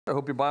I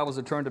hope your Bibles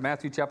are turned to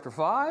Matthew chapter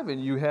 5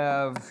 and you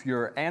have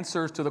your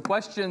answers to the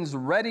questions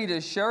ready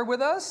to share with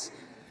us.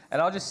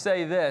 And I'll just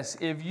say this,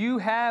 if you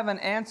have an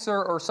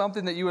answer or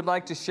something that you would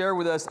like to share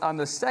with us on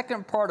the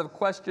second part of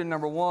question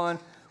number 1,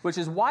 which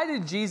is why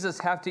did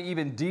Jesus have to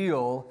even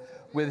deal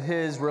with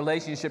his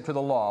relationship to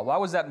the law? Why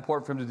was that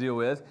important for him to deal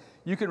with?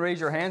 You can raise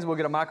your hands, we'll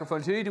get a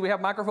microphone to you. Do we have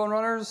microphone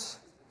runners?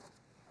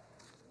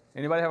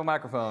 Anybody have a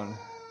microphone?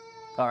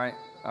 All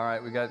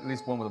right, we got at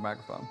least one with a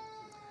microphone.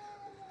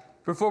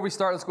 Before we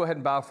start, let's go ahead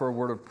and bow for a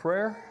word of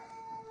prayer.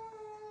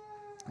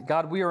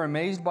 God, we are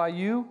amazed by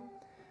you.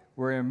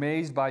 We're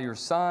amazed by your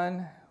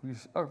Son. We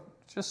are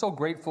just so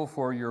grateful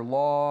for your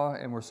law,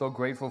 and we're so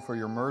grateful for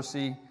your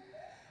mercy.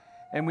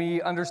 And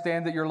we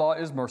understand that your law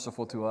is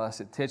merciful to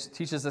us. It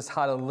teaches us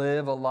how to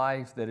live a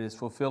life that is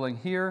fulfilling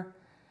here,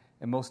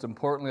 and most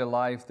importantly, a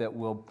life that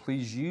will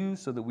please you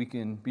so that we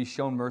can be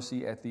shown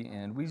mercy at the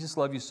end. We just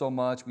love you so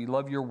much. We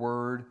love your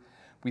word.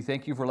 We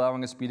thank you for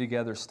allowing us to be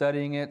together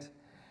studying it.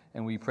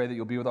 And we pray that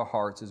you'll be with our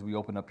hearts as we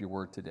open up your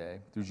word today.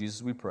 Through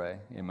Jesus we pray.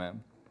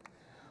 Amen.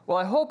 Well,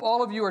 I hope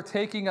all of you are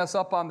taking us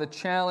up on the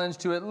challenge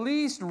to at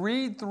least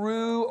read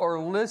through or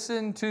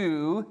listen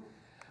to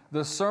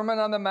the Sermon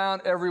on the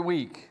Mount every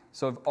week.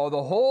 So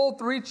the whole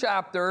 3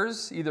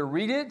 chapters, either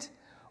read it,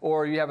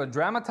 or you have a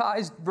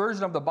dramatized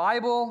version of the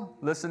Bible,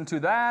 listen to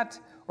that.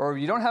 Or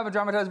if you don't have a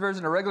dramatized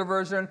version, a regular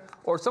version,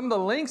 or some of the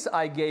links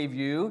I gave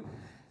you,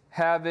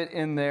 have it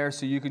in there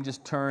so you can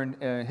just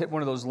hit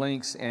one of those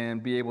links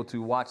and be able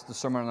to watch the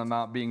Sermon on the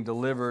Mount being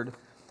delivered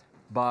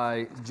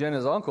by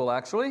Jenna's uncle,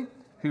 actually,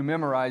 who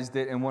memorized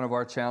it in one of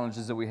our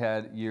challenges that we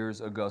had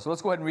years ago. So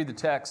let's go ahead and read the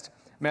text.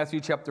 Matthew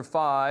chapter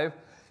 5,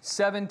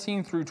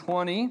 17 through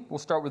 20. We'll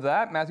start with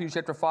that. Matthew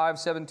chapter 5,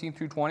 17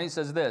 through 20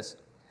 says this.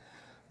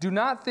 Do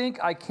not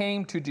think I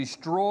came to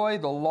destroy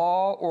the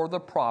law or the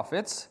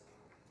prophets.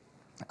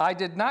 I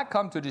did not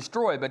come to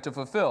destroy, but to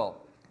fulfill.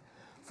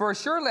 For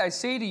surely I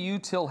say to you,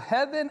 till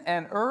heaven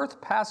and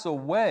earth pass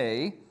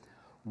away,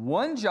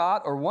 one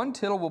jot or one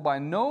tittle will by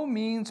no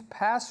means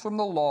pass from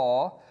the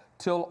law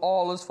till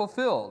all is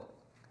fulfilled.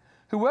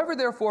 Whoever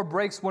therefore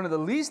breaks one of the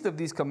least of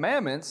these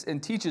commandments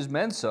and teaches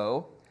men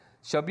so,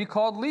 shall be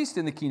called least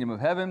in the kingdom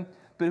of heaven,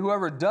 but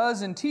whoever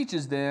does and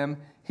teaches them,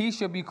 he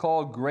shall be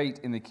called great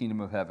in the kingdom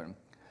of heaven.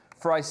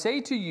 For I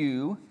say to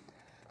you,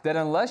 that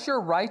unless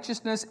your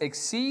righteousness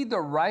exceed the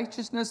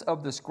righteousness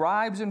of the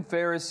scribes and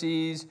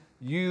Pharisees,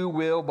 you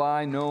will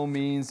by no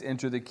means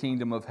enter the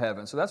kingdom of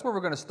heaven. So that's where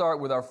we're going to start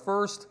with our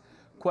first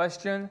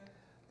question,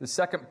 the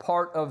second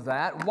part of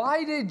that.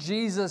 Why did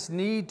Jesus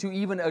need to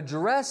even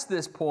address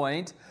this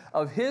point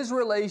of his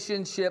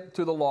relationship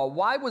to the law?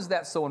 Why was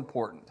that so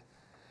important?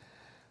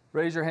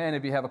 Raise your hand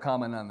if you have a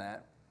comment on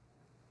that.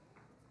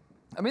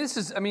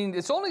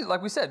 It's only,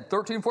 like we said,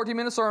 13,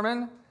 14-minute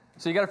sermon.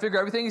 So you got to figure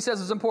everything he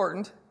says is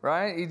important,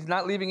 right? He's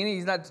not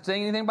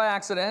saying anything by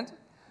accident.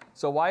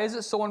 So why is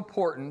it so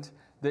important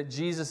that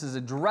Jesus is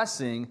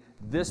addressing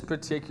this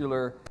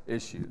particular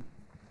issue?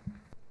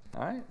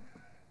 All right.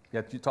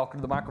 You talking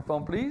to the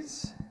microphone,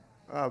 please?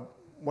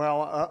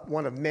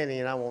 One of many,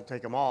 and I won't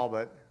take them all,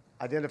 but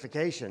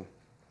identification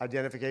of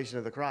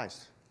the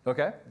Christ.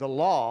 Okay. The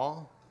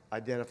law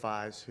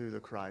identifies who the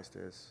Christ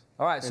is.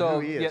 All right,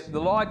 so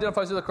the law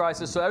identifies who the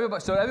Christ is. So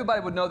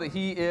everybody would know that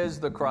he is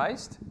the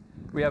Christ.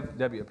 We have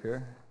Debbie up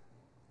here.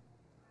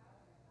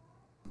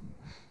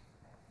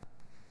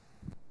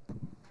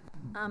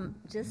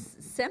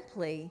 Just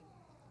simply,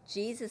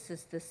 Jesus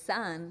is the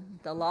Son.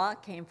 The law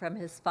came from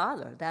his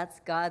Father.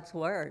 That's God's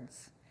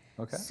words.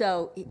 Okay.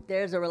 So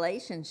there's a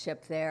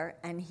relationship there,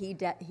 and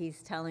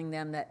he's telling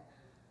them that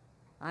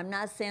I'm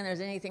not saying there's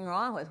anything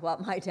wrong with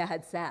what my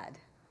dad said.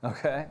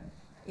 Okay.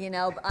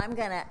 But I'm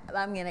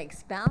gonna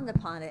expound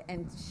upon it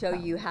and show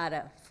you how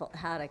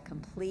to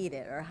complete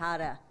it, or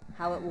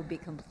how it will be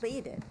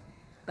completed.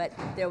 But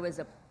there was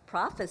a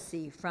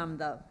prophecy from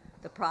the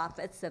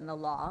prophets and the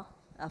law,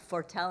 a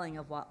foretelling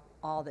of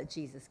all that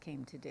Jesus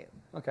came to do.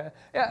 Okay.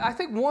 Yeah, I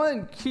think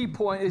one key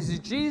point is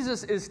that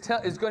Jesus is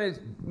going to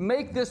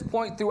make this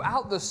point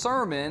throughout the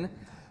sermon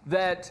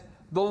that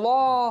the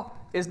law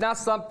is not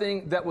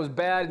something that was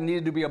bad and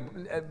needed to be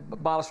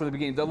abolished from the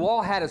beginning. The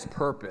law had its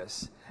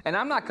purpose. And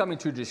I'm not coming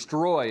to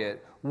destroy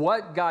it.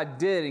 What God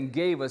did and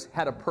gave us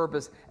had a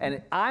purpose,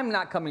 and I'm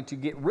not coming to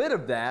get rid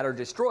of that or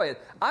destroy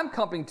it. I'm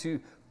coming to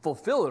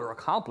fulfill it or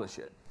accomplish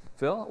it.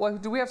 Phil? Well,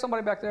 do we have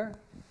somebody back there?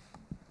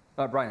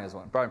 Brian has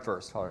one. Brian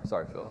first. Sorry,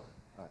 Phil. All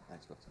right,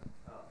 thanks, Phil.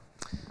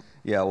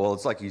 Yeah, well,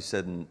 it's like you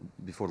said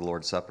before the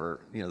Lord's Supper.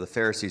 The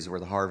Pharisees were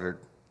the Harvard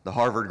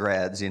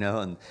grads,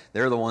 and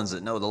they're the ones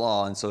that know the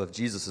law. And so if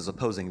Jesus is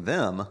opposing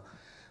them,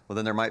 well,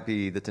 then there might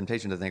be the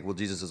temptation to think, well,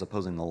 Jesus is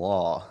opposing the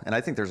law. And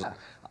I think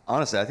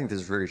honestly, I think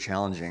this is very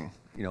challenging,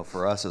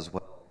 for us as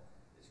well.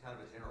 It's kind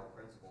of a general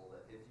principle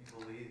that if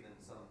you believe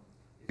in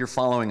if you're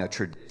following a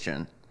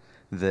tradition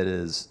that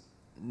is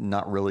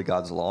not really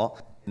God's law,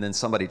 and then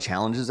somebody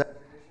challenges that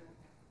tradition,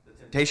 the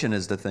temptation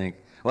is to think,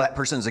 well, that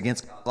person's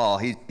against God's law.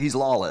 He's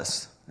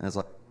lawless. And it's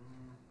like,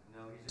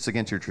 no, he's just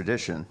against your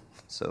tradition.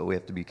 So we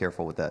have to be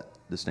careful with that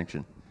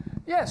distinction.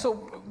 Yeah,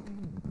 so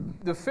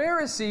the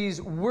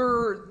Pharisees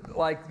were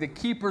like the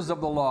keepers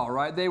of the law,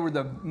 right? They were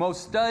the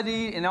most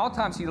studied, and all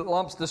times he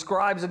lumps the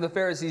scribes and the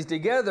Pharisees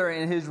together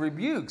in his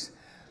rebukes.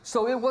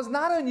 So it was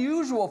not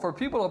unusual for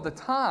people of the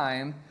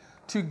time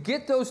to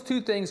get those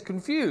two things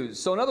confused.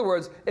 So in other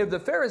words, if the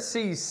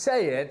Pharisees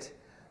say it,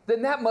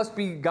 then that must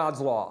be God's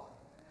law.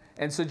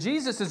 And so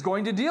Jesus is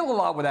going to deal a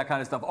lot with that kind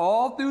of stuff.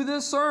 All through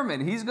this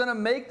sermon, he's going to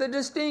make the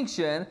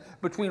distinction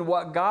between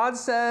what God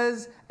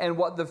says and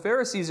what the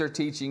Pharisees are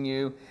teaching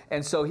you.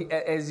 And so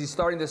as he's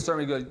starting this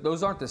sermon, he goes,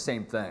 those aren't the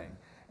same thing.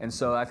 And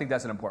so I think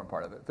that's an important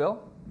part of it.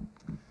 Phil?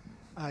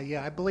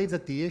 Yeah, I believe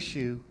that the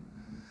issue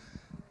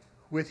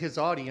with his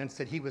audience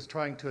that he was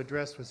trying to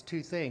address was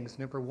two things.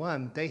 Number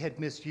one, they had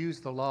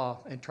misused the law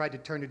and tried to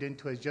turn it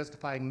into a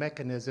justifying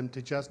mechanism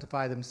to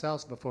justify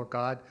themselves before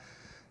God.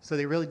 So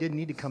they really didn't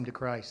need to come to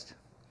Christ.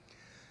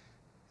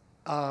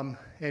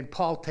 And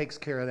Paul takes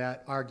care of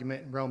that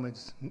argument in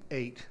Romans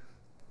 8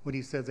 when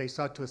he says they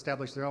sought to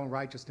establish their own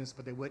righteousness,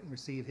 but they wouldn't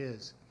receive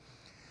his.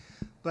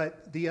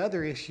 But the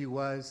other issue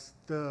was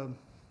the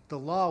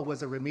law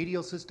was a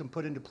remedial system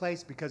put into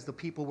place because the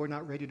people were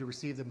not ready to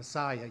receive the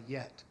Messiah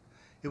yet.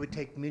 It would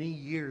take many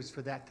years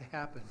for that to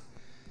happen.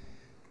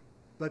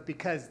 But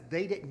because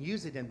they didn't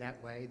use it in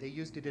that way, they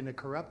used it in a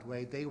corrupt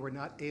way, they were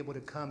not able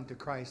to come to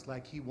Christ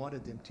like he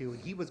wanted them to.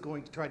 And he was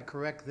going to try to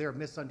correct their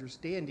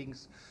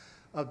misunderstandings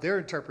of their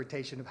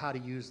interpretation of how to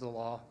use the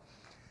law.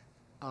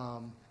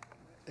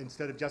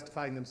 Instead of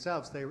justifying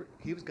themselves,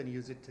 he was going to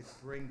use it to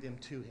bring them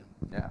to him.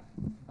 Yeah.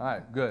 All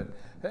right, good.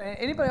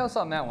 Anybody else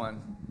on that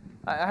one?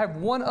 I have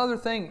one other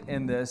thing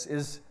in this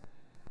is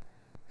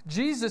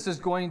Jesus is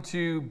going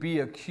to be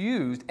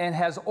accused and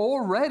has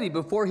already,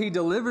 before he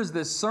delivers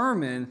this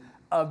sermon,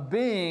 of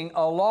being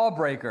a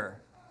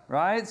lawbreaker,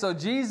 right? So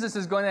Jesus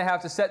is going to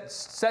have to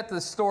set the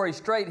story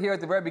straight here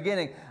at the very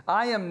beginning.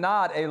 I am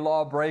not a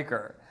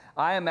lawbreaker.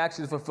 I am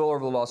actually the fulfiller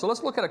of the law. So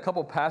let's look at a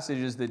couple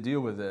passages that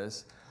deal with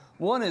this.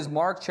 One is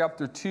Mark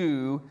chapter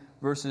 2,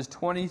 verses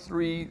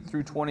 23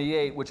 through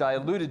 28, which I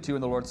alluded to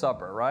in the Lord's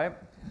Supper, right?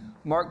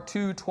 Mark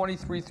 2,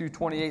 23 through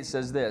 28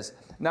 says this.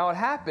 Now it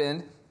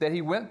happened that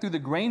he went through the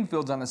grain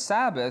fields on the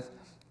Sabbath,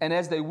 and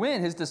as they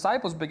went, his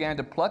disciples began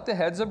to pluck the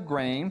heads of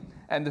grain,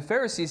 and the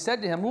Pharisees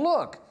said to him,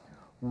 look,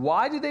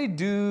 why do they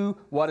do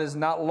what is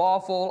not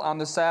lawful on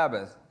the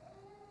Sabbath?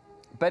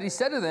 But he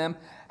said to them,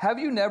 have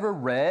you never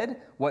read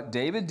what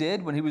David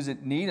did when he was in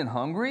need and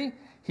hungry,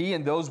 he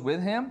and those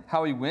with him,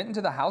 how he went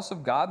into the house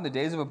of God in the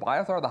days of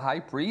Abiathar the high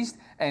priest,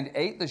 and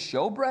ate the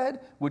showbread,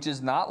 which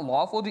is not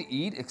lawful to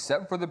eat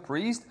except for the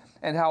priest,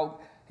 and how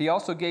he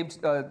also gave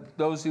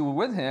those who were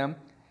with him.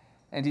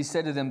 And he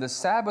said to them, the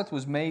Sabbath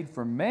was made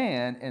for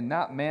man, and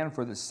not man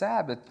for the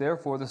Sabbath.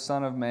 Therefore, the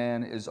Son of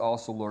Man is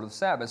also Lord of the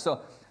Sabbath. So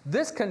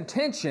this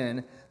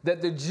contention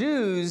that the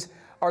Jews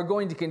are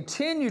going to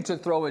continue to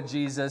throw at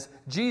Jesus,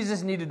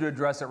 Jesus needed to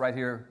address it right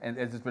here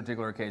at this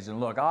particular occasion.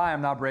 Look, I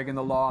am not breaking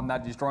the law. I'm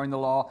not destroying the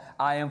law.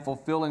 I am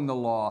fulfilling the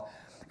law.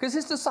 Because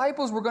his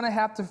disciples were going to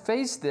have to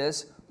face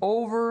this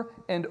over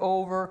and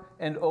over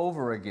and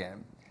over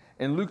again.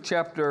 In John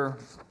chapter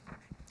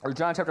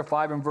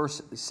 5 and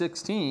verse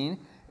 16,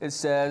 it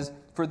says,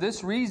 for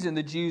this reason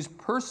the Jews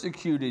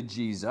persecuted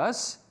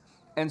Jesus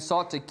and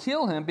sought to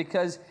kill him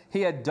because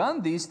he had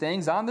done these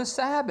things on the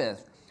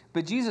Sabbath.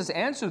 But Jesus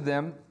answered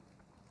them,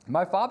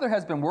 my Father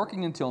has been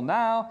working until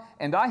now,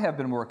 and I have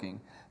been working.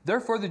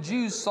 Therefore the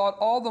Jews sought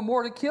all the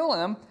more to kill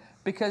him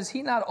because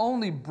he not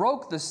only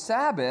broke the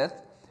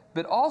Sabbath,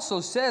 but also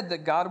said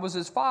that God was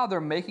his Father,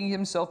 making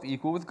himself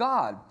equal with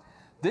God.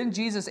 Then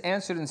Jesus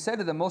answered and said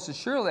to them, most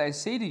assuredly I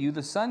say to you,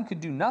 the Son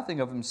could do nothing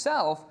of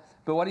himself,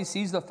 but what he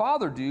sees the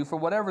Father do, for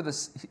whatever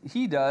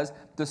he does,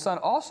 the Son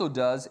also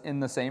does in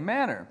the same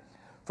manner.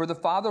 For the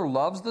Father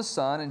loves the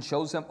Son and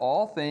shows him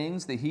all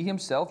things that he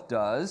himself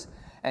does,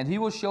 and he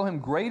will show him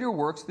greater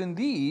works than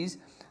these,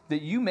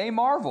 that you may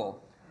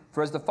marvel.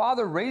 For as the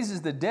Father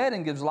raises the dead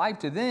and gives life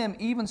to them,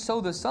 even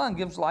so the Son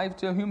gives life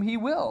to whom he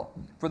will.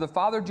 For the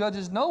Father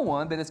judges no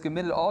one, but has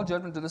committed all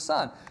judgment to the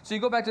Son. So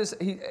you go back to this,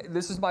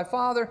 this is my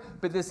Father,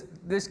 but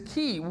this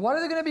key, what are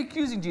they going to be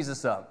accusing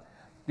Jesus of?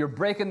 You're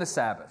breaking the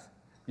Sabbath.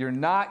 You're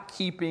not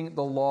keeping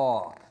the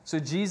law. So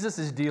Jesus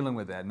is dealing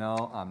with that.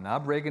 No, I'm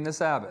not breaking the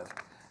Sabbath.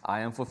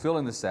 I am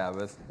fulfilling the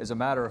Sabbath. As a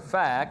matter of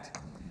fact,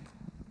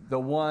 the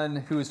one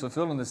who is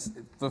fulfilling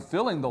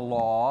the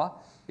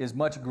law is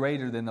much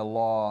greater than the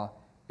law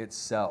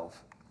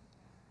itself.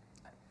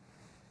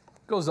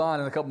 Goes on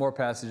in a couple more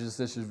passages.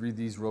 Let's just read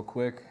these real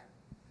quick.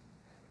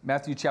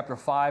 Matthew chapter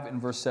 5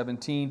 and verse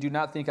 17. Do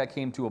not think I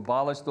came to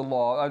abolish the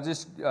law,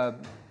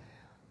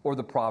 or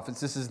the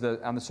prophets. This is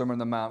on the Sermon on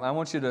the Mount. I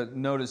want you to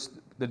notice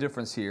the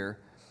difference here.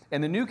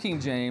 And the New King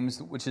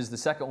James, which is the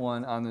second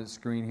one on the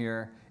screen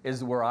here,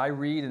 is where I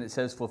read, and it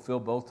says fulfill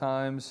both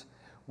times,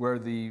 where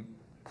the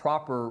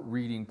proper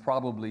reading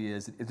probably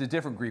is, it's a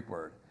different Greek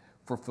word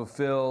for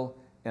fulfill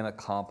and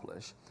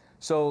accomplish.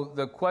 So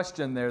the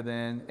question there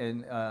then,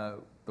 and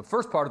the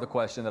first part of the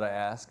question that I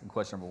asked, in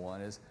question number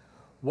one, is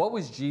what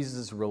was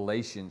Jesus'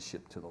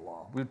 relationship to the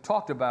law? We've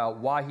talked about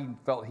why he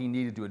felt he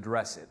needed to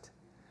address it.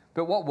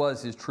 But what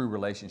was his true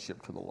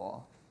relationship to the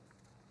law?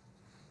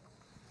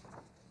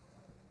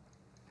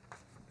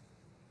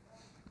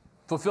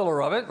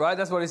 Fulfiller of it, right?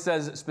 That's what he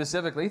says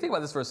specifically. Think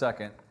about this for a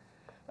second.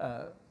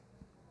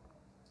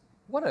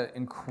 What an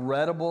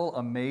incredible,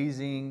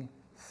 amazing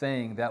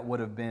thing that would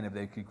have been if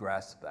they could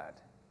grasp that.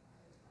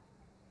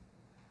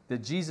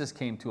 That Jesus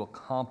came to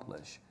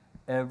accomplish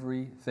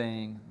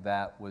everything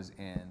that was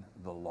in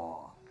the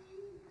law.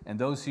 And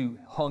those who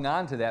hung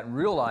on to that and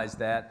realized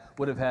that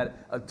would have had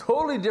a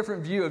totally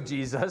different view of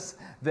Jesus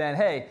than,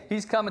 hey,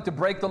 he's coming to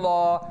break the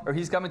law or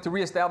he's coming to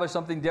reestablish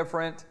something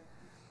different.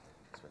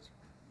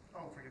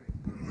 Oh, forgive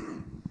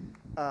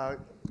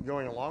me.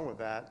 Going along with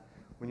that,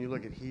 when you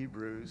look at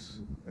Hebrews,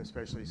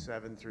 especially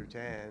 7 through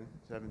 10,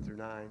 7 through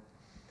 9,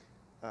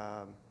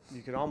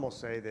 you can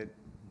almost say that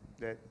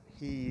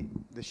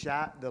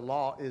the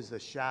law is the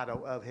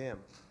shadow of him,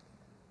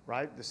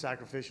 right? The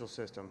sacrificial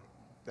system,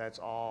 that's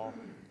all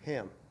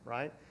him,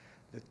 right?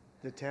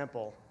 The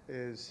temple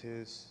is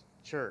his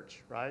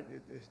church, right?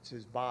 It's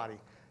his body.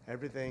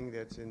 Everything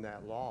that's in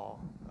that law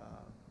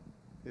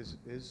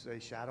is a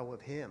shadow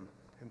of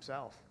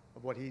himself,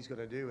 of what he's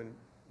going to do and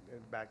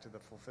back to the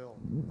fulfilled.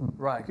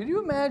 Right. Could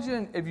you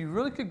imagine if you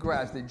really could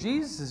grasp that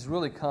Jesus is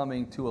really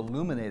coming to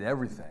illuminate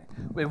everything?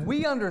 If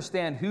we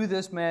understand who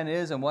this man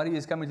is and what he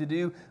is coming to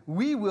do,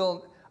 we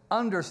will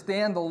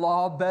understand the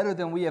law better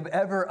than we have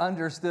ever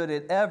understood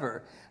it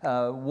ever.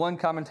 One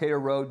commentator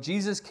wrote,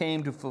 Jesus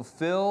came to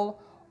fulfill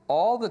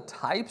all the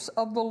types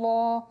of the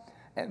law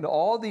and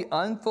all the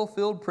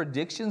unfulfilled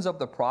predictions of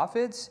the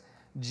prophets.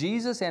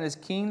 Jesus and his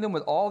kingdom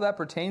with all that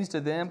pertains to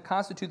them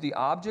constitute the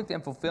object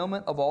and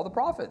fulfillment of all the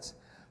prophets.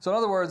 So in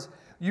other words,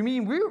 you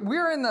mean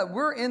we're in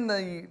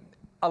the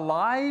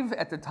alive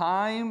at the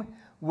time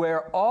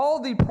where all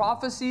the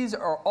prophecies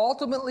are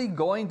ultimately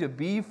going to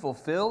be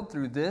fulfilled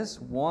through this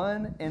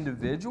one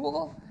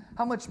individual?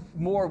 How much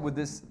more would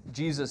this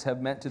Jesus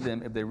have meant to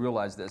them if they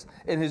realized this?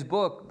 In his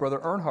book, Brother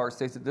Earnhardt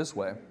states it this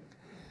way: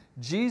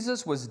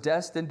 Jesus was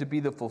destined to be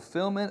the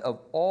fulfillment of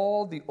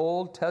all the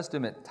Old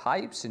Testament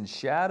types and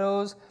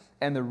shadows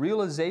and the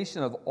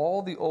realization of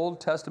all the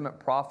Old Testament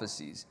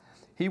prophecies.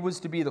 He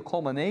was to be the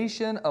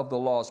culmination of the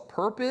law's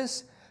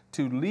purpose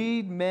to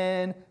lead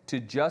men to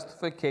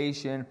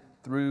justification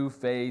through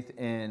faith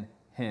in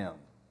him.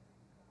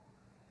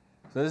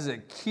 So this is a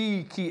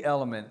key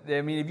element.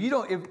 I mean, if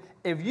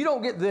you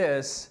don't get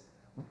this,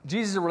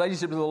 Jesus'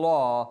 relationship to the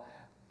law,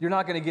 you're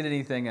not going to get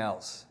anything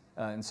else.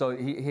 And so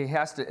he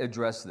has to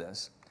address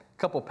this. A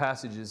couple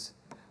passages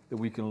that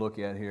we can look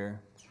at here.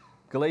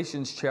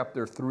 Galatians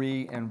chapter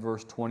 3 and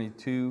verse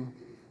 22.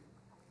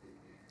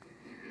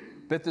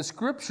 But the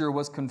Scripture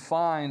has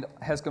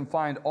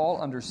confined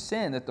all under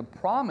sin, that the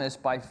promise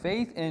by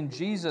faith in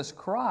Jesus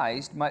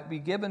Christ might be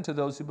given to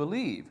those who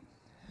believe.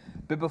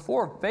 But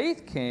before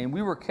faith came,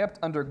 we were kept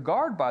under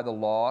guard by the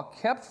law,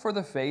 kept for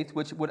the faith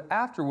which would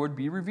afterward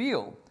be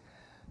revealed.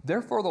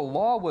 Therefore the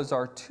law was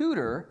our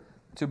tutor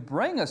to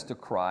bring us to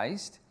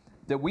Christ,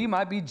 that we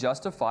might be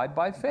justified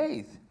by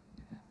faith.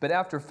 But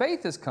after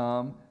faith has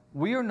come,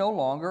 we are no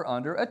longer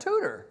under a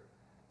tutor.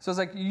 So it's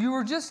like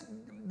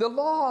the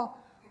law,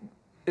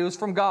 it was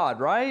from God,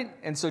 right?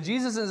 And so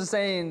Jesus isn't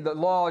saying the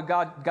law,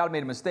 God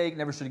made a mistake,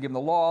 never should have given the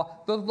law.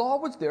 The law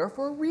was there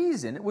for a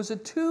reason. It was a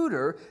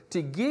tutor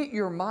to get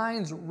your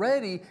minds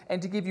ready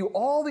and to give you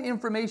all the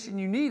information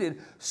you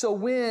needed, so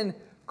when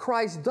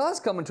Christ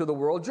does come into the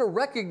world, you'll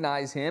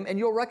recognize him and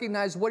you'll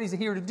recognize what he's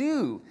here to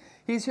do.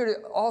 He's here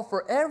to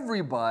offer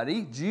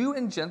everybody, Jew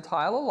and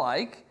Gentile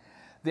alike,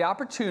 the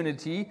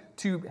opportunity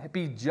to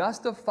be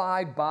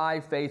justified by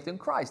faith in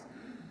Christ.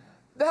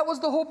 That was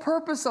the whole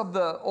purpose of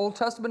the Old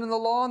Testament and the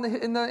law and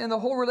in the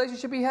whole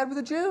relationship he had with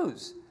the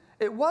Jews.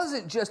 It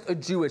wasn't just a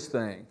Jewish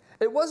thing.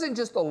 It wasn't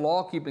just a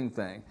law-keeping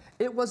thing.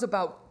 It was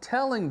about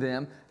telling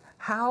them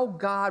how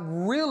God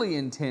really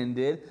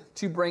intended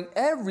to bring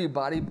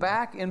everybody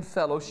back in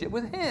fellowship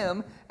with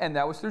him, and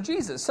that was through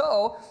Jesus.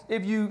 So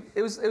it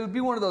would be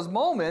one of those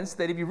moments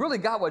that if you really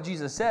got what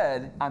Jesus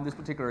said on this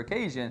particular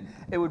occasion,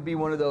 it would be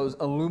one of those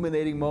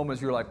illuminating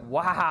moments where you're like,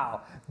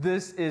 wow,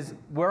 this is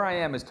where I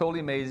am is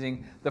totally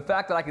amazing. The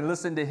fact that I can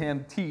listen to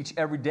him teach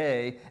every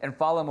day and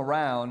follow him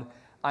around,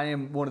 I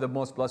am one of the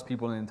most blessed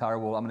people in the entire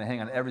world. I'm going to hang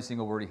on every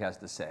single word he has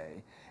to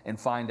say and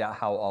find out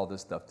how all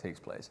this stuff takes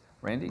place.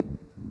 Randy?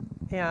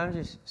 Yeah, I'm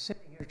just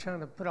sitting here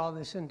trying to put all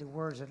this into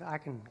words that I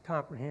can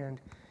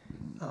comprehend.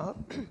 Kind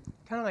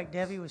of like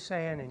Debbie was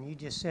saying, and you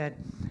just said,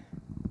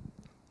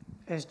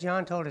 as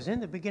John told us,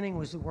 in the beginning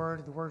was the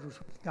Word was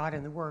with God,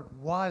 and the Word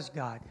was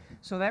God.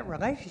 So that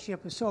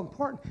relationship is so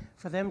important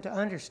for them to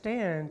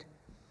understand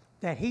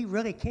that he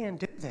really can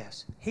do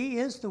this. He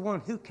is the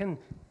one who can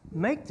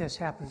make this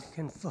happen,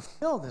 can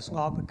fulfill this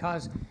law,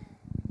 because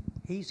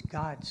he's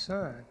God's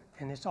Son.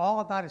 And it's all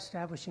about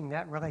establishing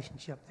that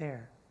relationship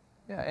there.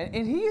 Yeah,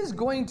 and he is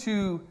going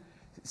to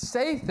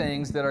say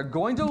things that are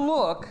going to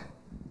look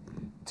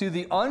to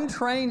the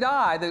untrained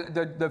eye,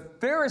 the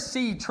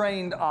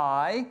Pharisee-trained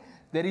eye,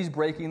 that he's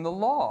breaking the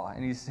law.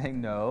 And he's saying,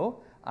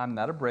 no, I'm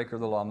not a breaker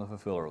of the law, I'm the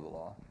fulfiller of the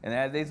law. And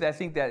I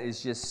think that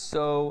is just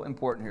so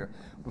important here.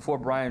 Before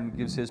Brian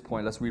gives his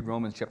point, let's read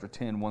Romans chapter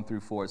 10, 1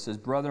 through 4. It says,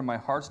 "Brother, my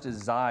heart's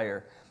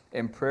desire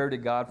and prayer to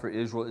God for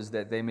Israel is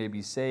that they may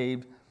be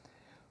saved."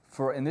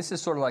 And this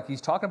is sort of like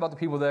he's talking about the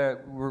people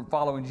that were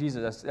following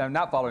Jesus,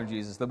 not following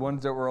Jesus, the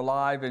ones that were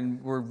alive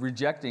and were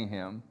rejecting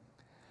him.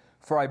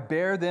 "For I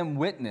bear them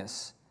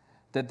witness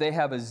that they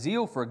have a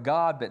zeal for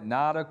God, but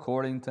not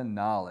according to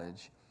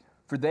knowledge.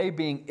 For they,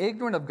 being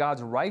ignorant of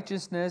God's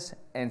righteousness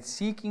and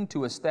seeking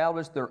to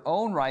establish their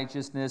own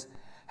righteousness,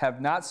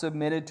 have not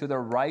submitted to the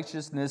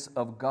righteousness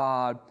of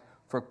God.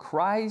 For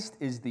Christ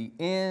is the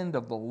end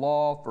of the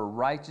law for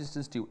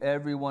righteousness to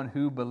everyone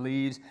who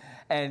believes."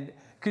 And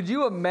could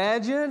you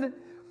imagine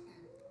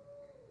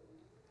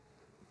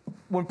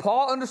when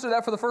Paul understood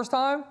that for the first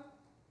time,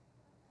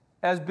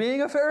 as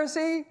being a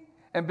Pharisee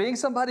and being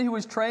somebody who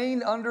was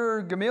trained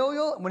under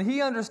Gamaliel, when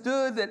he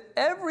understood that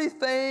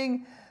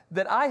everything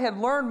that I had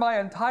learned my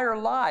entire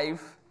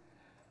life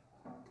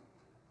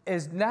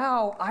is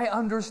now I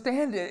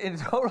understand it in a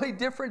totally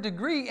different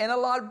degree and a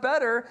lot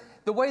better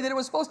the way that it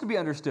was supposed to be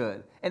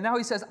understood. And now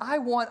he says, I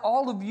want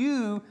all of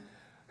you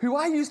who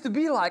I used to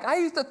be like. I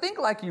used to think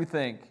like you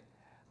think.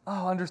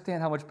 Oh,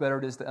 understand how much better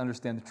it is to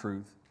understand the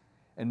truth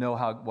and know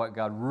what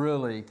God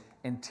really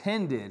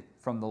intended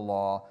from the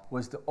law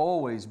was to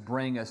always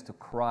bring us to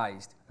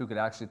Christ, who could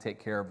actually take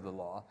care of the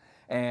law.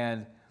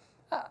 And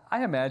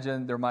I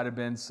imagine there might have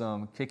been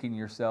some kicking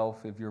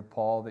yourself if you're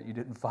Paul that you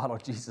didn't follow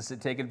Jesus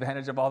and take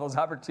advantage of all those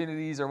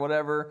opportunities or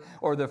whatever,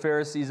 or the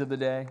Pharisees of the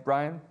day.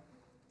 Brian?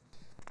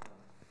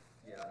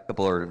 A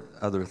couple of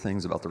other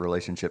things about the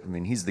relationship. I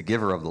mean, he's the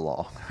giver of the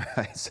law,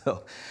 right?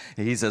 So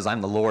he says,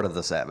 I'm the Lord of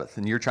the Sabbath.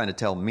 And you're trying to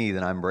tell me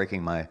that I'm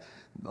breaking my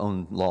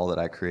own law that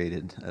I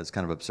created. That's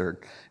kind of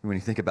absurd when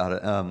you think about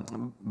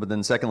it. But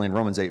then secondly, in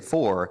Romans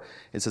 8:4,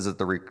 it says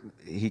that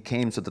he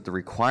came so that the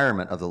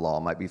requirement of the law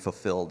might be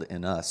fulfilled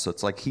in us. So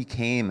it's like he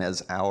came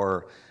as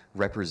our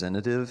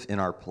representative in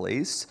our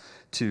place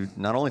to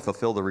not only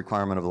fulfill the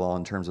requirement of the law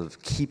in terms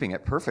of keeping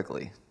it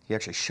perfectly. He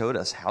actually showed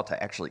us how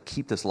to actually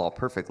keep this law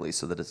perfectly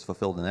so that it's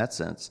fulfilled in that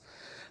sense.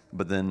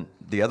 But then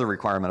the other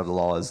requirement of the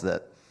law is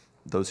that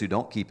those who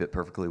don't keep it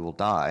perfectly will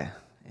die.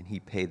 And he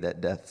paid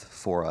that death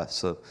for us.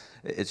 So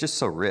it's just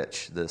so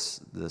rich,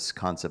 this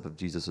concept of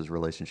Jesus'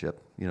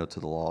 relationship, to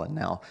the law. And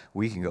now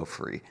we can go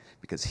free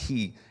because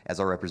he, as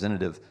our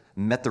representative,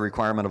 met the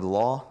requirement of the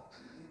law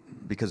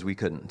because we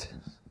couldn't.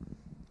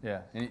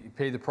 Yeah, and he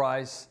paid the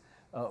price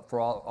for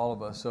all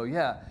of us. So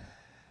yeah,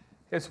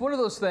 it's one of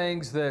those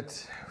things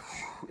that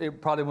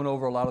it probably went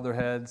over a lot of their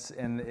heads,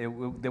 and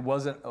there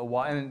wasn't a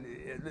while. And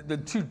the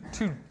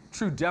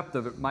true depth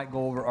of it might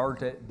go over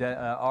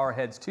our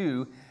heads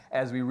too,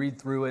 as we read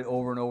through it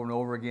over and over and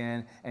over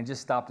again and just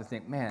stop to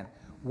think, man,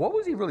 what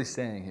was he really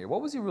saying here?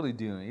 What was he really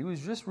doing? He was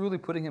just really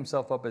putting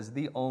himself up as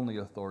the only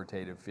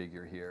authoritative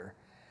figure here.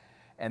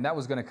 And that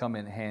was going to come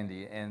in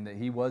handy. And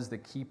he was the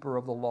keeper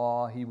of the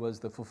law. He was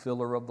the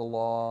fulfiller of the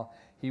law.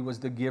 He was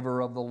the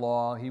giver of the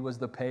law. He was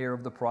the payer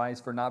of the price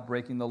for not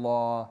breaking the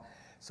law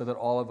so that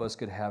all of us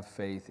could have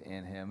faith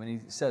in him. And he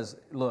says,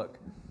 look,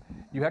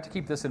 you have to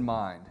keep this in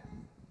mind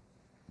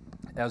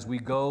as we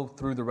go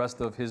through the rest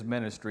of his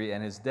ministry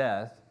and his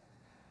death,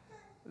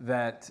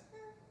 that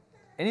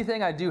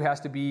anything I do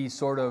has to be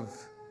sort of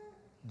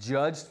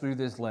judged through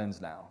this lens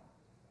now.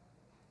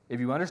 If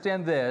you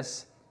understand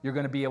this, you're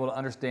going to be able to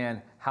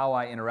understand how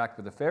I interact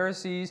with the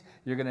Pharisees.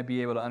 You're going to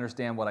be able to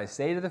understand what I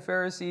say to the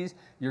Pharisees.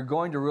 You're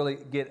going to really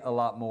get a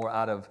lot more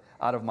out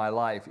of my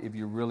life if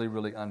you really,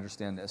 really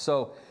understand this.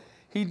 So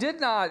he did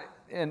not,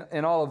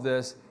 in all of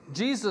this,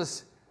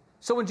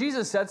 so when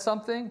Jesus said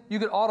something, you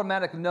could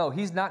automatically know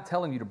he's not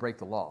telling you to break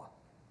the law,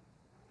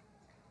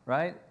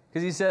 right?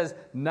 Because he says,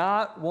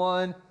 not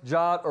one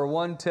jot or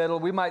one tittle.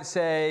 We might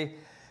say,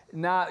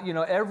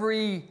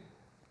 every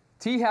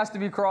T has to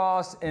be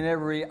crossed and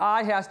every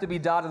I has to be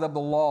dotted of the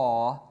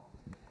law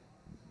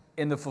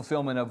in the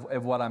fulfillment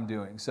of what I'm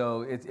doing.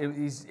 So if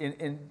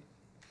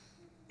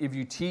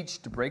you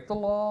teach to break the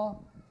law,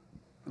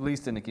 at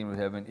least in the kingdom of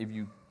heaven. If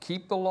you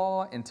keep the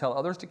law and tell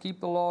others to keep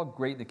the law,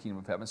 great in the kingdom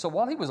of heaven. So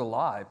while he was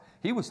alive,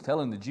 he was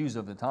telling the Jews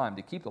of the time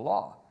to keep the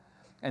law.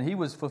 And he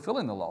was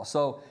fulfilling the law.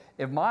 So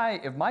if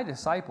my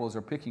disciples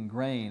are picking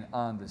grain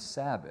on the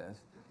Sabbath,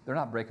 they're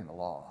not breaking the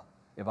law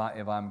if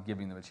I'm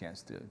giving them a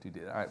chance to do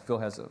that. All right, Phil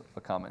has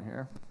a comment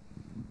here.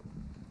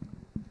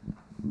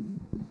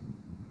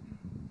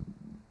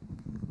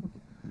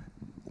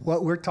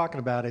 What we're talking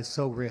about is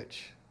so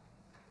rich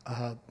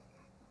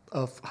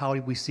of how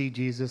we see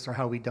Jesus or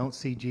how we don't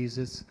see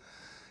Jesus.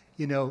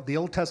 The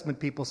Old Testament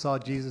people saw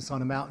Jesus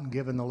on a mountain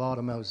giving the law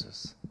to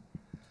Moses.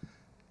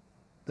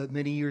 But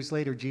many years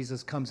later,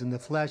 Jesus comes in the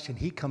flesh, and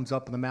he comes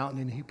up on the mountain,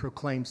 and he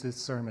proclaims this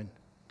sermon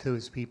to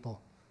his people,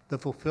 the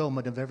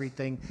fulfillment of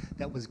everything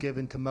that was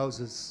given to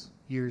Moses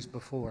years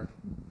before.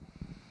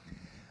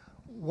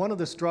 One of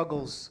the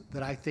struggles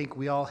that I think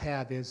we all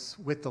have is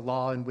with the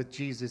law and with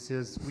Jesus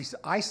is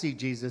I see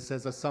Jesus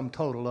as a sum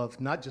total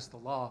of not just the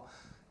law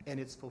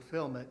and its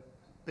fulfillment,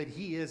 but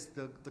he is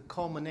the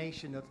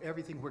culmination of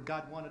everything where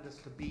God wanted us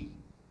to be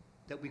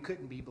that we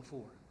couldn't be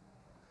before.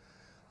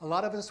 A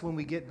lot of us, when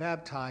we get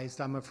baptized,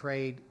 I'm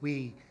afraid,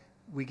 we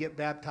get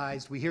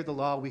baptized, we hear the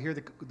law, we hear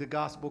the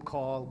gospel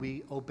call,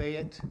 we obey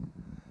it,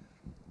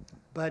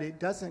 but it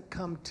doesn't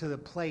come to the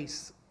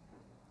place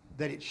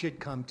that it should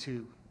come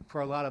to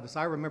for a lot of us.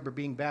 I remember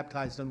being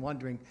baptized and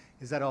wondering,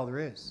 is that all there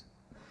is?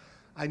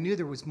 I knew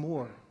there was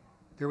more.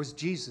 There was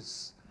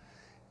Jesus.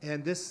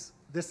 And this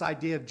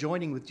idea of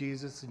joining with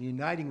Jesus and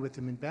uniting with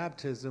him in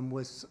baptism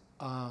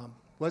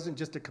wasn't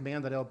just a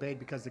command that I obeyed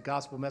because the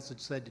gospel message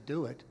said to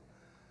do it.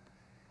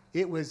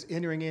 It was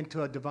entering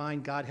into a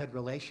divine Godhead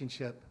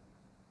relationship,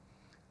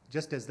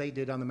 just as they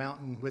did on the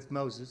mountain with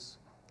Moses,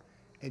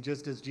 and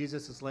just as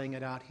Jesus is laying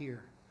it out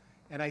here.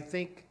 And I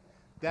think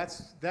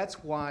that's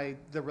why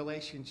the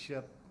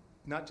relationship,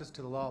 not just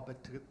to the law,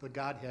 but to the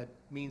Godhead,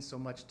 means so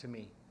much to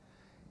me.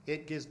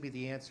 It gives me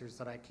the answers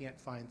that I can't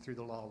find through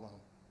the law alone.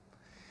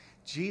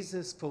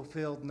 Jesus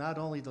fulfilled not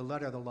only the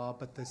letter of the law,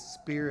 but the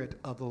spirit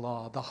of the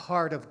law, the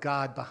heart of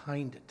God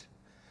behind it.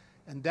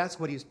 And that's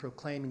what he's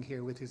proclaiming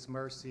here with his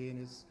mercy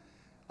and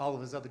all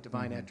of his other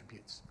divine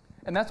attributes.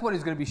 And that's what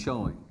he's going to be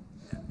showing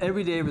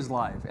every day of his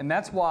life. And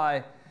that's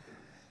why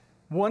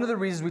one of the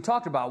reasons we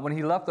talked about when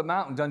he left the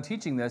mountain done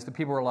teaching this, the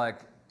people were like,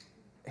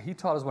 he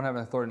taught us one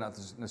having authority not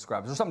to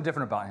describe. There's something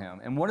different about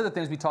him. And one of the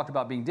things we talked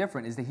about being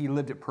different is that he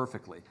lived it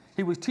perfectly.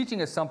 He was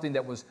teaching us something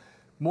that was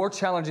more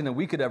challenging than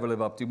we could ever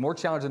live up to, more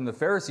challenging than the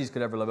Pharisees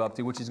could ever live up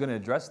to, which he's going to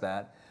address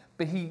that.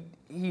 But he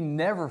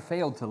never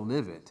failed to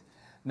live it,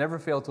 never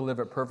failed to live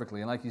it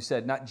perfectly. And like you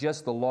said, not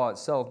just the law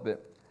itself,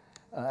 but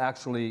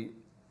actually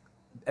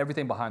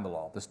everything behind the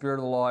law, the spirit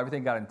of the law,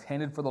 everything God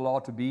intended for the law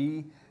to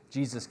be,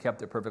 Jesus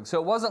kept it perfect. So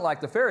it wasn't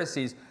like the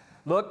Pharisees,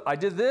 look, I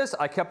did this,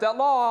 I kept that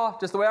law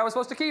just the way I was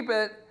supposed to keep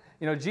it.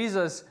 You know,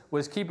 Jesus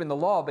was keeping the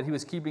law, but he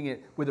was keeping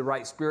it with the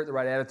right spirit, the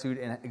right attitude,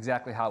 and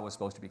exactly how it was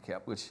supposed to be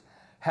kept, which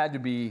had to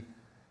be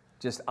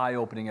just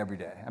eye-opening every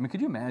day. I mean,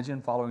 could you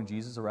imagine following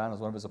Jesus around as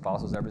one of his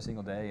apostles every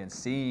single day and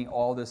seeing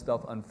all this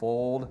stuff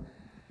unfold?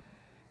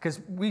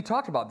 Because we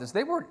talked about this.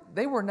 They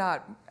were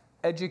not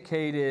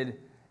educated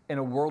in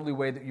a worldly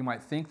way that you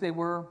might think they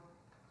were,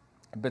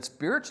 but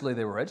spiritually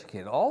they were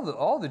educated.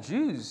 All the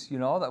Jews, you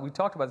know, that we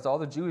talked about this, all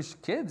the Jewish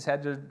kids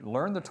had to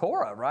learn the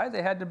Torah, right?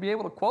 They had to be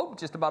able to quote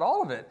just about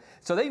all of it.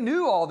 So they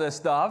knew all this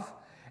stuff,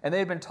 and they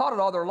had been taught it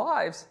all their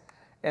lives,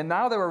 and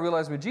now they were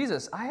realizing with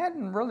Jesus, I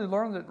hadn't really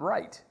learned it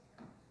right.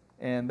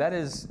 And that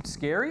is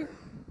scary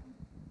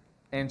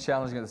and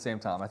challenging at the same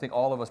time. I think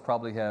all of us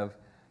probably have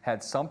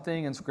had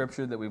something in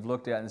Scripture that we've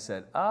looked at and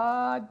said,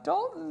 I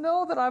don't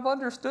know that I've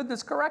understood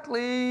this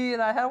correctly,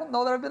 and I don't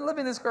know that I've been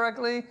living this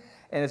correctly.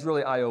 And it's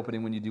really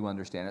eye-opening when you do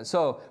understand it.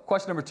 So,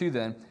 question number 2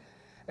 then.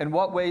 In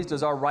what ways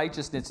does our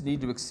righteousness need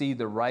to exceed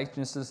the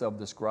righteousness of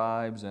the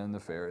scribes and the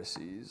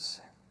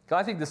Pharisees?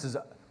 Because I think this is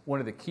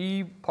one of the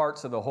key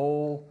parts of the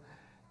whole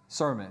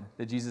sermon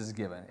that Jesus has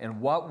given. In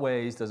what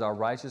ways does our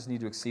righteousness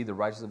need to exceed the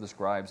righteousness of the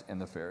scribes and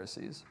the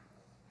Pharisees?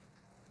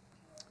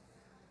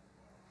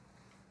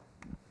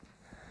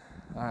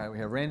 All right, we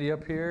have Randy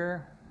up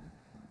here.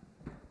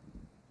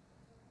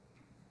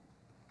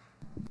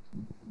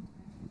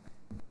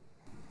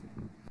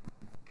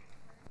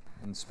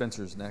 And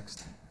Spencer's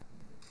next.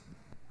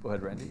 Go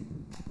ahead, Randy.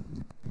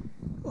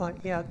 Well,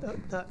 yeah, the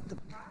primary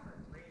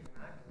reason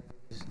I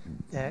believe is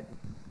that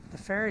the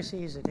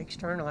Pharisees had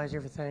externalized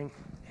everything,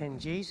 and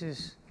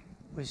Jesus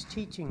was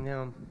teaching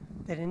them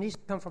that it needs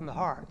to come from the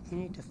heart. You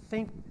need to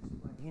think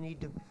this way. You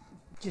need to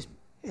just,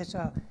 it's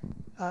a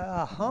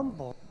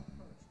humble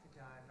approach to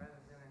God rather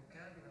than an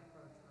arrogant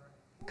approach or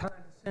a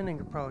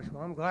condescending approach.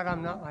 Well, I'm glad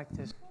I'm not like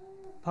this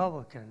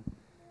publican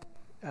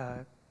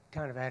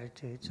kind of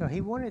attitude. So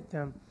he wanted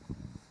them,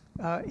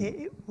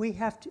 it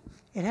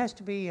has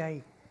to be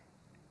a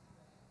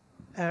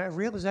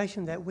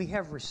realization that we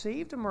have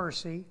received a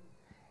mercy,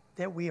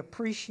 that we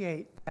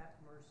appreciate that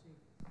mercy,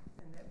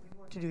 and that we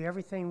want to do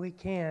everything we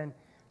can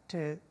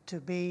to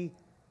be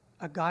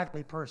a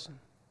godly person.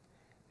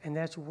 And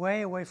that's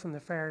way away from the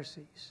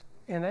Pharisees.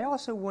 And they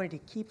also wanted to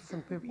keep it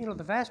from people. You know,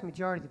 the vast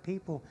majority of the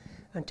people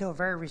until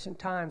very recent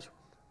times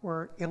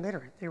were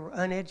illiterate. They were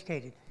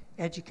uneducated.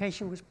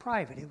 Education was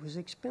private. It was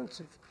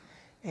expensive.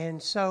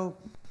 And so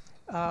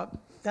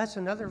that's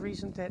another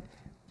reason that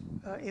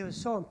it was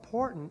so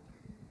important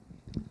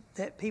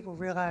that people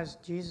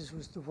realized Jesus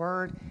was the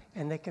Word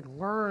and they could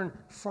learn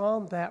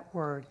from that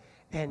Word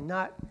and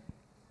not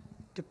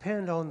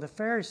depend on the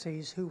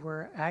Pharisees who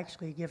were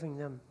actually giving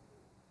them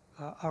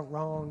a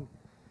wrong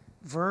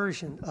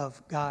version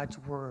of God's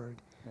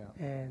Word.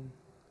 Yeah. And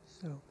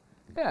so...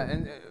 Yeah,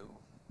 and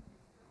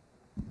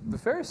the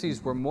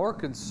Pharisees were more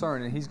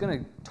concerned, and he's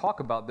going to talk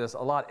about this a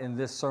lot in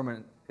this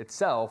sermon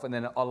itself, and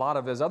then a lot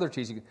of his other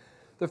teaching.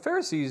 The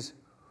Pharisees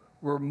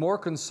were more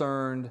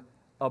concerned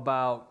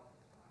about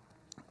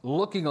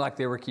looking like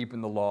they were keeping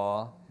the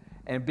law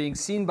and being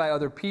seen by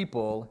other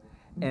people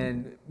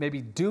and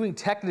maybe doing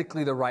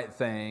technically the right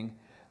thing,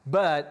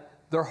 but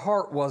their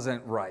heart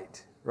wasn't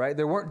right, right?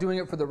 They weren't doing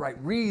it for the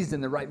right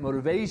reason, the right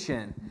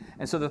motivation.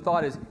 And so the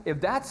thought is, if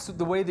that's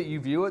the way that you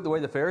view it, the way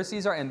the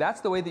Pharisees are, and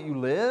that's the way that you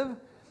live,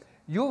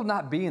 you'll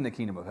not be in the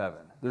kingdom of heaven.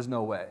 There's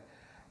no way.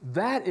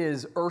 That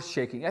is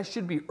earth-shaking. That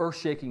should be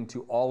earth-shaking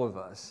to all of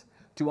us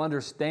to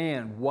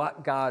understand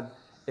what God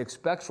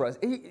expects for us.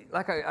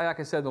 Like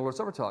I said in the Lord's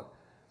Supper talk,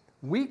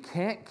 we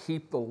can't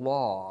keep the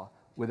law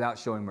without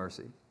showing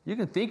mercy. You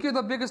can think you're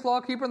the biggest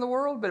law keeper in the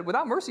world, but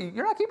without mercy,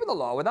 you're not keeping the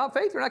law. Without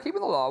faith, you're not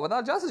keeping the law.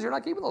 Without justice, you're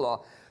not keeping the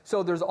law.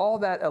 So there's all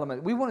that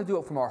element. We want to do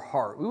it from our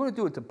heart. We want to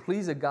do it to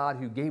please a God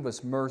who gave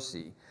us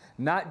mercy,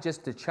 not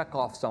just to check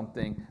off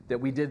something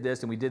that we did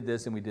this and we did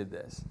this and we did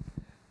this.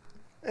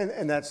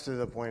 And that's to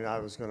the point I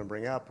was going to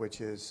bring up,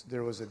 which is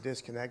there was a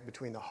disconnect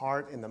between the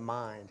heart and the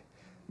mind.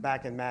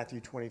 Back in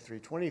Matthew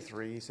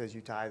 23:23, he says, you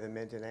tithe and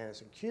mint and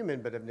anise and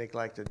cumin, but have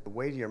neglected the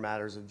weightier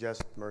matters of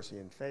justice, mercy,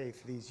 and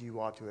faith. These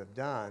you ought to have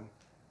done.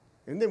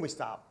 And then we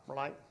stop,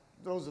 right?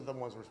 Those are the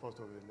ones we're supposed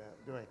to have been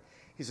doing.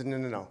 He said,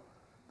 no,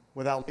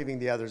 without leaving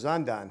the others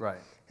undone. Right.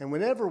 And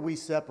whenever we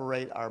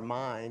separate our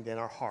mind and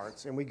our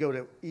hearts and we go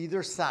to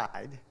either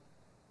side,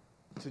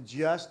 to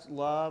just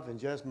love and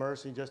just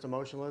mercy, just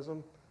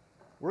emotionalism,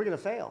 we're going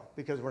to fail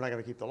because we're not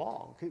going to keep the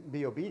law,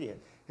 be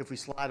obedient. If we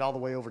slide all the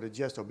way over to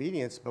just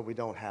obedience, but we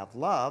don't have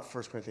love,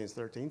 1 Corinthians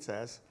 13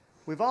 says,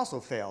 we've also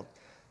failed.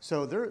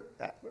 So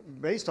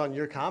based on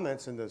your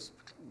comments in those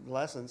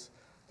lessons,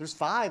 there's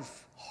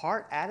 5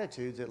 heart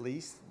attitudes at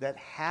least that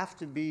have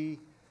to be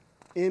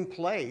in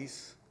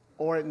place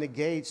or it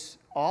negates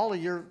all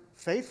of your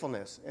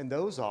faithfulness. And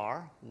those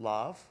are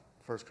love,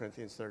 1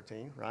 Corinthians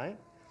 13, right?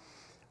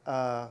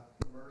 Mercy,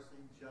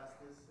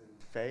 justice,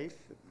 and faith,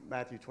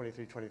 Matthew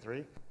 23:23,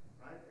 right?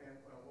 And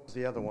what was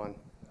the other one?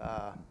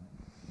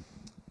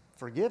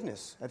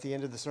 Forgiveness at the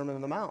end of the Sermon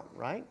on the Mount,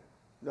 right?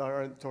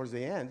 Or towards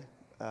the end.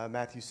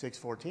 Matthew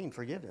 6:14,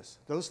 forgiveness.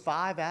 Those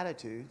 5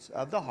 attitudes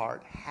of the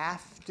heart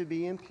have to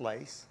be in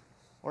place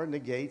or it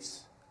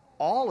negates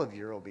all of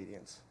your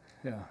obedience.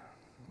 Yeah,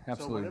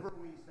 absolutely. So whenever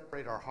we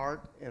separate our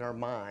heart and our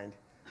mind,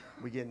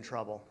 we get in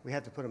trouble. We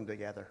have to put them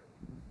together.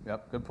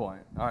 Yep, good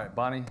point. All right,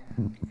 Bonnie.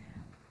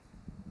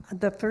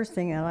 The first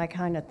thing that I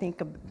kind of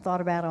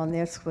thought about on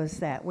this was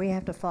that we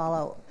have to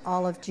follow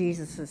all of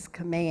Jesus's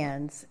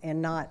commands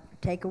and not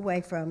take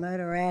away from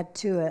it or add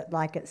to it,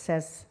 like it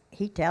says.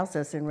 He tells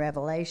us in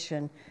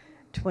Revelation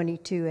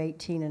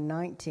 22:18 and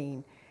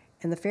 19.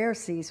 And the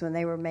Pharisees, when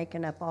they were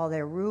making up all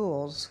their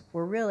rules,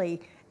 were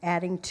really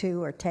adding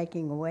to or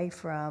taking away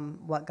from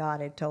what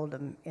God had told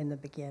them in the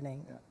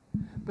beginning. Yeah.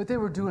 But they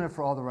were doing it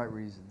for all the right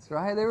reasons,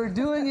 right? They were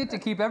doing it to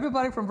keep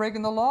everybody from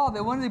breaking the law.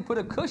 They wanted to put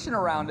a cushion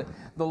around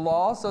the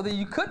law so that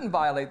you couldn't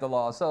violate the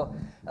law. So,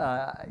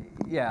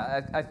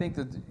 I think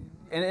that,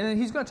 and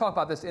he's going to talk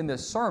about this in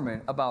this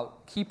sermon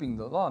about keeping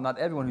the law. Not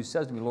everyone who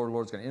says to me, Lord,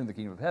 Lord, is going to enter the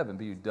kingdom of heaven,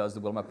 but who does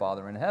the will of my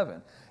Father in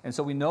heaven. And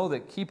so we know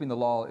that keeping the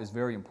law is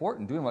very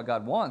important. Doing what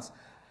God wants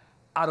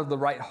out of the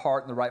right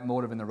heart and the right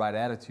motive and the right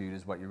attitude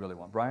is what you really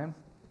want. Brian?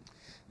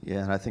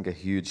 Yeah, and I think a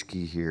huge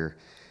key here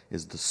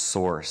is the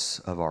source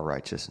of our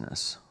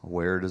righteousness.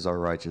 Where does our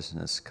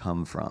righteousness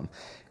come from?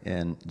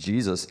 And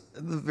Jesus,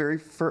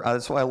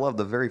 that's why I love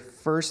the very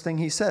first thing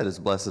he said is,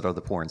 blessed are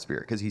the poor in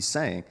spirit, because he's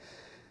saying,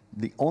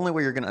 the only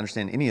way you're going to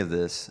understand any of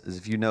this is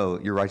if you know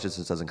your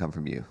righteousness doesn't come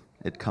from you.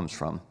 It comes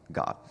from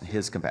God,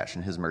 his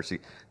compassion, his mercy.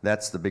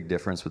 That's the big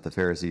difference with the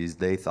Pharisees.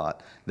 They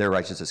thought their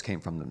righteousness came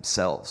from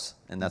themselves,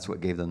 and that's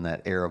what gave them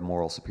that air of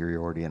moral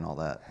superiority and all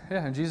that.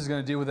 Yeah, and Jesus is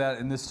going to deal with that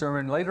in this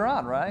sermon later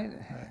on, right?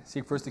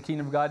 Seek first the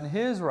kingdom of God and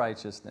his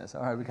righteousness.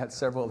 All right, we got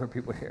several other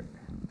people here.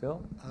 Phil?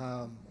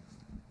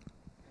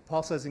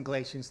 Paul says in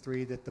Galatians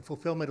 3 that the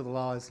fulfillment of the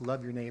law is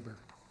love your neighbor.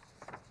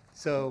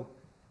 So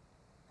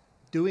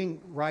doing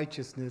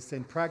righteousness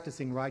and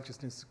practicing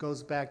righteousness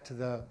goes back to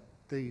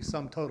the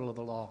sum total of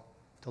the law,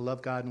 to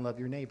love God and love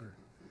your neighbor.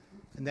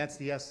 And that's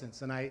the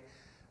essence. And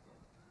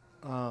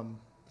 1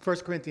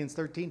 Corinthians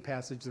 13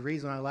 passage, the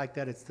reason I like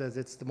that, it says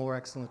it's the more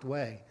excellent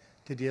way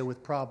to deal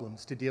with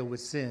problems, to deal with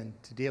sin,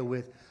 to deal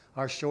with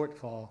our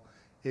shortfall,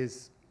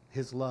 is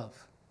his love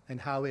and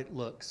how it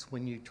looks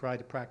when you try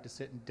to practice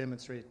it and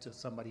demonstrate it to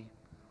somebody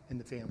in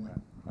the family.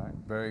 All right,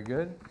 very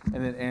good.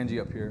 And then Angie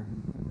up here.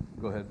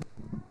 Go ahead.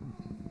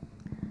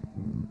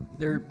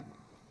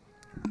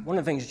 One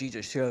of the things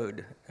Jesus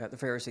showed that the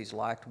Pharisees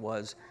lacked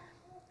was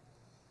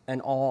an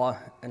awe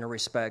and a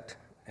respect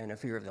and a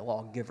fear of the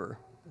lawgiver,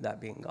 that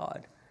being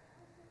God.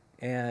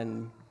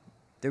 And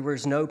there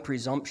was no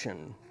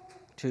presumption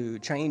to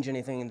change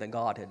anything that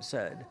God had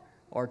said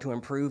or to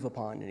improve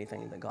upon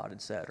anything that God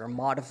had said or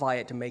modify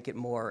it to make it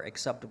more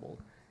acceptable.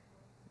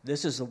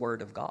 This is the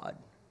Word of God.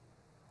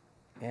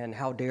 And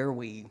how dare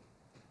we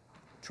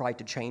try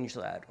to change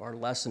that or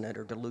lessen it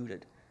or dilute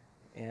it?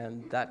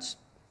 And that's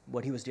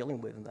what he was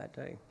dealing with in that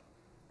day.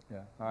 Yeah,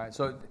 all right.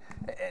 So,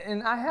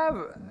 and I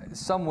have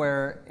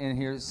somewhere in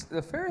here,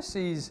 the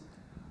Pharisees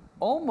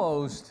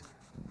almost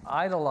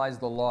idolized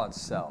the law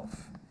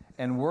itself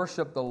and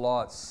worshiped the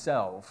law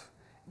itself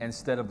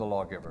instead of the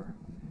lawgiver,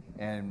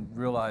 and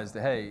realized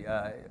that, hey,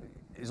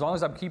 as long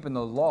as I'm keeping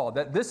the law,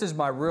 that this is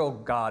my real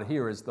God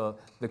here, is the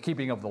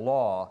keeping of the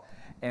law.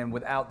 and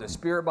without the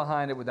Spirit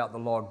behind it, without the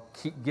law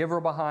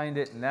giver behind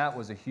it, and that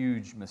was a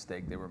huge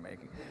mistake they were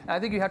making. And I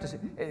think you have to see,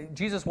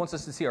 Jesus wants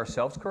us to see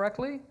ourselves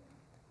correctly,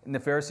 and the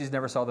Pharisees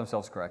never saw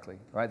themselves correctly,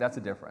 right? That's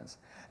the difference.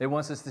 It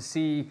wants us to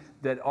see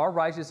that our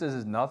righteousness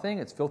is nothing.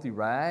 It's filthy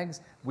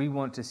rags. We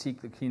want to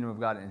seek the kingdom of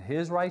God in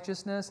His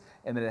righteousness,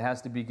 and that it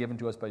has to be given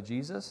to us by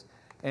Jesus.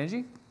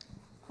 Angie?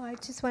 Well, I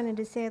just wanted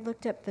to say I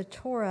looked up the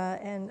Torah,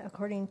 and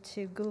according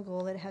to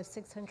Google, it has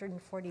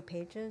 640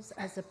 pages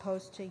as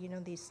opposed to,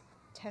 these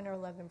 10 or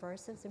 11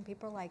 verses. And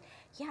people are like,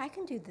 yeah, I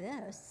can do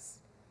this.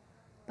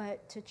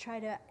 But to try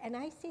to, and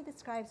I see the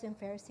scribes and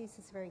Pharisees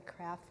as very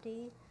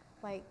crafty,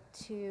 like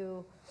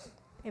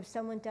if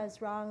someone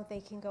does wrong,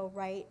 they can go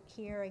right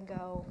here and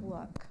go,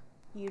 look,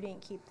 you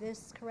didn't keep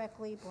this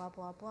correctly, blah,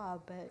 blah, blah.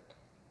 But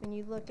when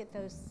you look at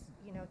those,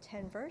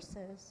 10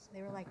 verses,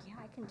 they were like, yeah,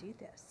 I can do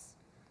this.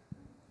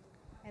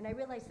 And I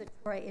realize that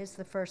Torah is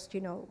the first,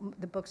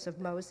 the books of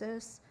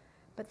Moses,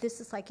 but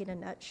this is like in a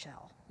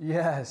nutshell.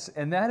 Yes,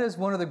 and that is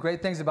one of the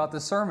great things about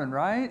this sermon,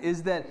 right?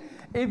 Is that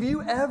if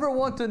you ever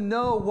want to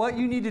know what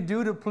you need to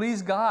do to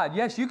please God,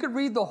 yes, you could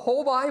read the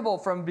whole Bible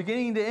from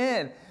beginning to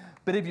end,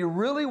 but if you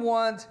really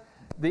want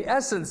the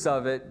essence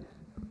of it,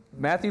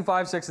 Matthew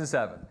 5, 6, and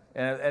 7.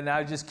 And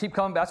I just keep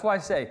coming, that's why I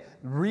say,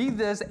 read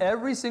this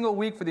every single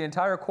week for the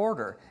entire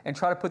quarter and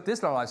try to put this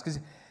in our lives. Because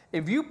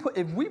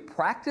if we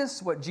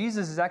practice what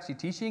Jesus is actually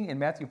teaching in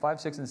Matthew 5,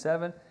 6, and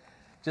 7,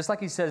 just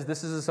like He says,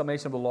 this is a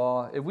summation of the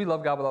law. If we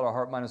love God with all our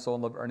heart, mind, and soul,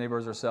 and love our neighbor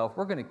as ourselves,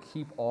 we're going to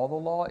keep all the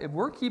law. If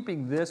we're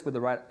keeping this with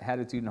the right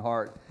attitude and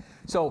heart.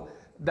 So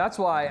that's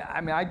why,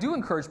 I do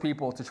encourage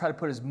people to try to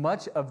put as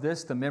much of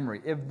this to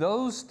memory. If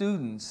those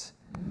students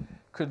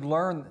could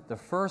learn the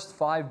first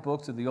 5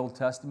 books of the Old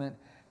Testament,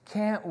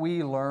 can't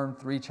we learn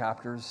 3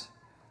 chapters?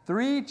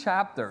 3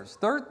 chapters,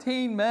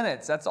 13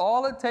 minutes. That's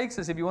all it takes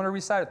us if you want to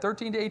recite it,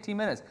 13 to 18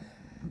 minutes.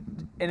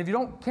 And if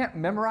you can't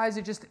memorize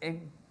it, just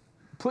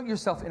put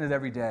yourself in it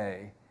every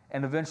day,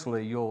 and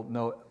eventually you'll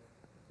know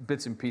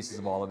bits and pieces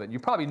of all of it. You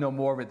probably know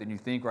more of it than you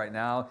think right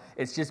now.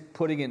 It's just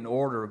putting it in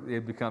order.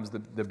 It becomes the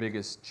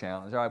biggest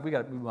challenge. All right, we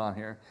got to move on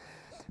here.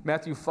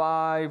 Matthew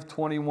 5,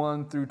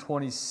 21 through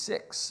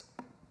 26.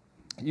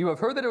 You have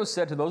heard that it was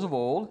said to those of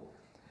old,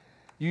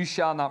 you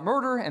shall not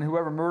murder, and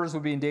whoever murders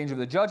will be in danger of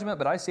the judgment.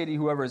 But I say to you,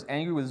 whoever is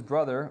angry with his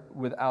brother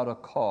without a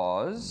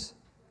cause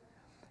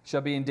shall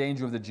be in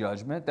danger of the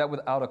judgment. That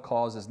without a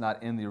cause is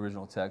not in the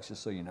original text,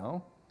 just so you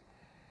know.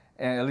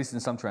 And at least in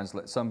some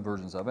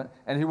versions of it.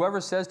 And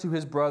whoever says to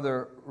his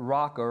brother,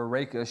 Raka or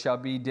Reka, shall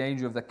be in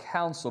danger of the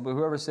council, but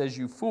whoever says,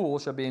 you fool,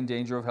 shall be in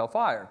danger of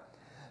hellfire.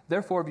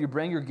 Therefore, if you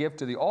bring your gift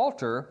to the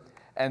altar,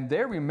 and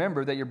there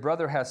remember that your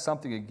brother has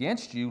something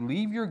against you,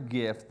 leave your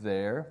gift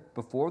there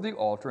before the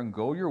altar and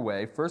go your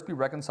way. First be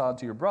reconciled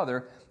to your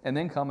brother, and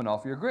then come and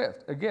offer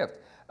a gift.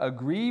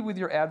 Agree with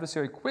your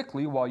adversary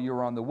quickly while you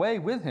are on the way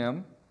with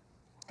him,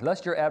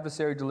 lest your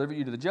adversary deliver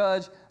you to the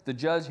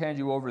judge hand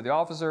you over to the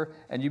officer,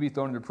 and you be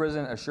thrown into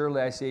prison.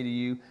 Assuredly, I say to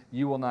you,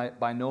 you will not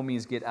by no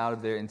means get out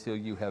of there until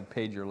you have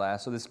paid your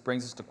last. So this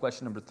brings us to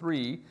question number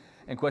 3.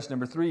 And question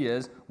number 3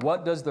 is,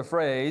 what does the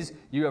phrase,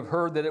 you have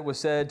heard that it was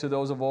said to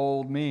those of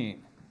old,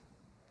 mean?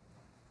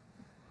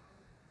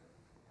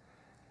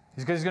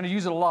 He's going to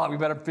use it a lot. We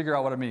better figure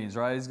out what it means,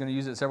 right? He's going to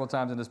use it several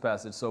times in this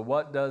passage. So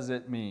what does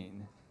it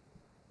mean?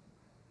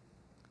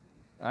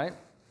 All right,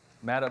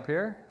 Matt up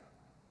here.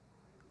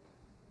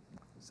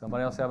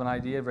 Somebody else have an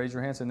idea? Raise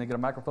your hand so they get a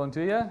microphone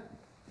to you.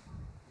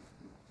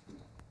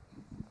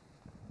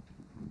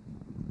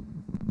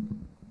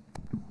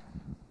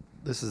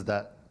 This is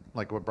that,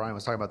 like what Brian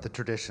was talking about, the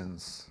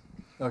traditions.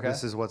 Okay.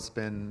 This is what's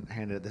been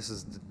handed. This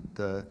is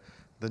the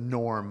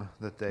norm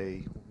that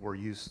they were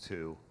used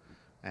to,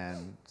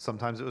 and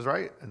sometimes it was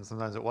right, and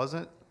sometimes it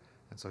wasn't,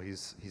 and so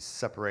he's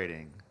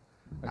separating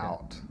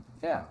out.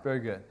 Yeah, very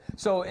good.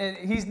 So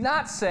he's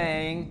not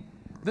saying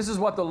this is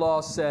what the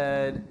law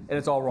said and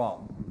it's all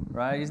wrong,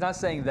 right? He's not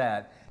saying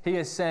that. He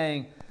is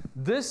saying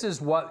this is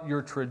what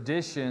your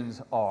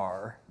traditions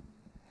are,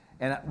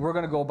 and we're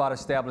going to go about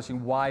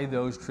establishing why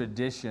those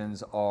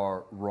traditions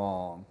are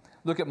wrong.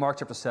 Look at Mark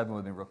chapter 7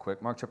 with me real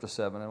quick. Mark chapter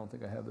 7. I don't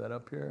think I have that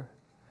up here.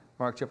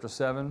 Mark chapter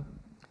 7,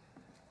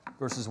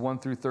 verses 1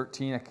 through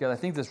 13. I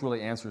think this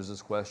really answers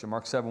this question.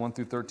 Mark 7, 1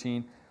 through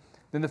 13.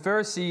 Then the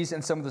Pharisees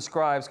and some of the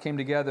scribes came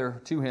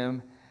together to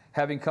him,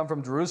 having come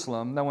from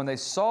Jerusalem. Now when they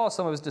saw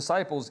some of his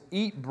disciples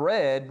eat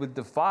bread with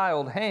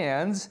defiled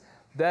hands,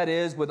 that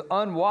is, with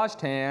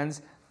unwashed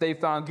hands, they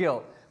found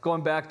guilt.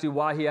 Going back to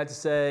why he had to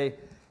say,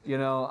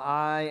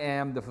 I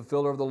am the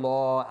fulfiller of the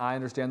law. I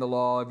understand the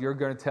law. If you're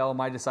going to tell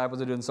my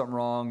disciples are doing something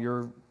wrong,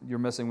 you're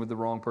messing with the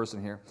wrong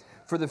person here.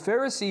 For the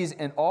Pharisees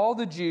and all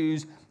the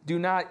Jews do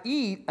not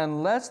eat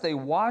unless they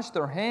wash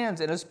their hands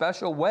in a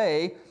special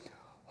way,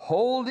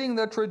 holding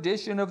the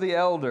tradition of the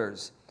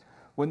elders.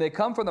 When they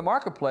come from the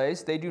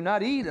marketplace, they do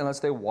not eat unless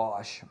they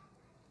wash.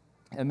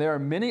 And there are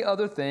many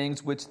other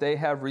things which they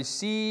have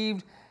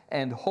received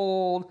and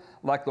hold,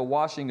 like the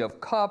washing of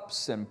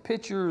cups and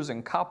pitchers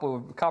and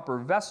copper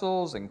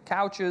vessels and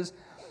couches.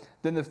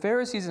 Then the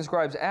Pharisees and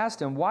scribes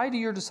asked him, why do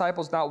your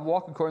disciples not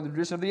walk according to the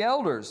tradition of the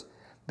elders,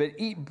 but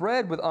eat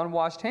bread with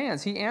unwashed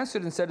hands. He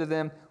answered and said to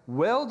them,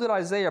 well did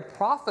Isaiah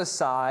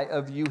prophesy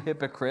of you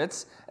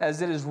hypocrites,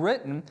 as it is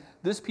written,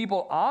 this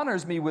people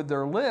honors me with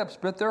their lips,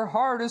 but their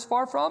heart is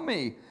far from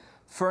me.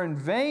 For in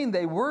vain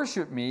they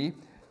worship me,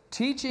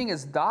 teaching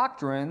as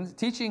doctrines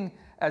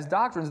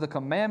the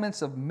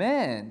commandments of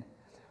men.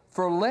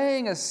 For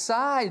laying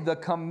aside the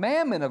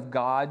commandment of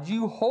God,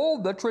 you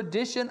hold the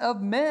tradition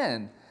of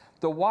men,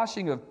 the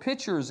washing of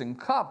pitchers and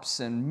cups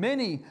and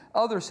many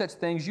other such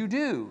things you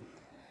do.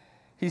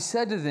 He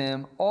said to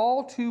them,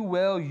 all too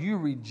well you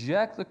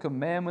reject the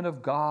commandment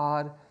of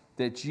God,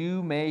 that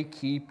you may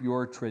keep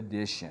your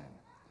tradition.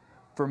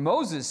 For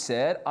Moses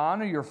said,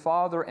 honor your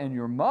father and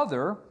your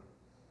mother,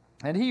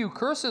 and he who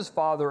curses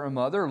father or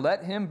mother,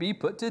 let him be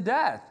put to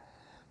death.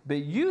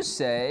 But you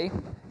say,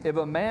 if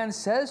a man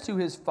says to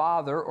his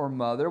father or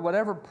mother,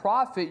 whatever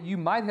profit you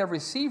might have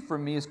received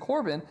from me is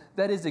Corban,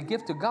 that is a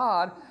gift to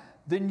God,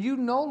 then you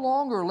no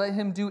longer let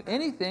him do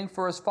anything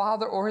for his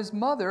father or his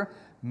mother,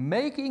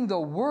 making the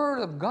word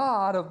of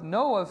God of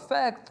no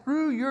effect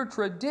through your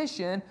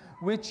tradition,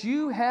 which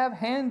you have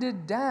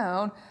handed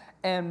down,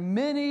 and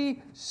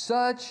many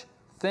such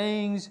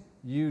things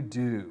you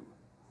do.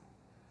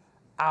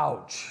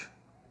 Ouch.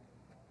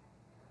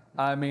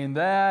 I mean,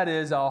 that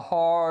is a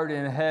hard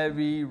and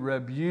heavy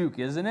rebuke,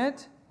 isn't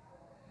it?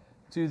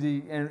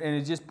 And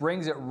it just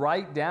brings it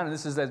right down. And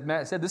this is, as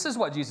Matt said, this is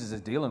what Jesus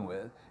is dealing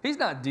with. He's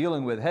not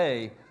dealing with,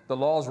 hey, the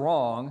law's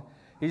wrong.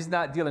 He's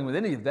not dealing with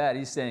any of that.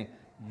 He's saying,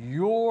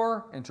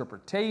 your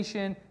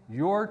interpretation,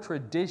 your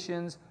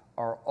traditions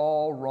are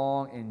all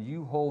wrong, and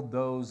you hold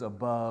those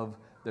above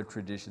the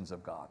traditions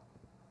of God.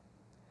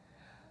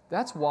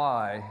 That's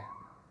why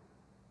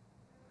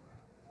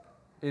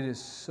it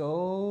is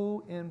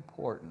so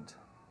important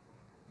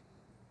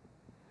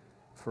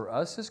for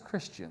us as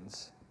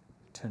Christians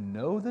to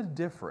know the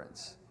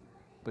difference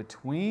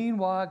between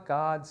what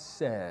God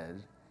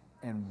said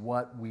and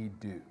what we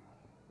do.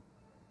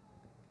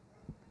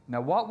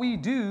 Now, what we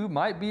do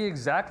might be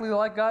exactly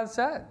like God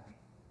said.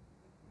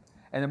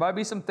 And there might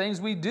be some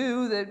things we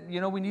do that,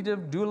 we need to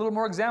do a little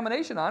more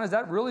examination on. Is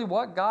that really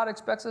what God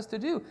expects us to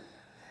do?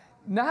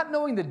 Not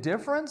knowing the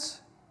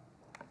difference,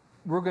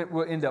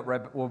 we'll end up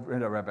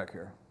right back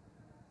here.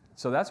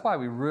 So that's why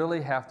we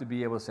really have to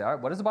be able to say, all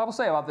right, what does the Bible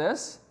say about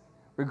this?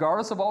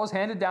 Regardless of what was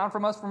handed down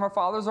from us from our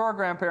fathers or our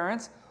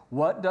grandparents,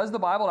 what does the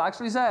Bible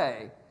actually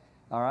say?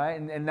 All right,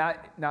 and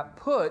not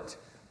put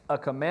a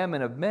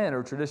commandment of men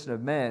or tradition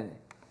of men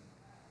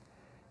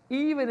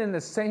even in the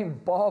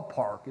same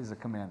ballpark as a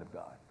command of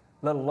God,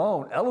 let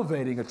alone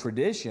elevating a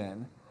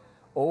tradition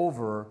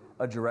over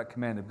a direct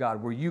command of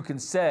God, where you can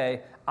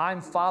say,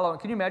 I'm following,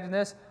 can you imagine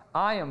this?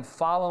 I am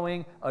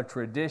following a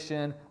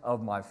tradition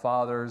of my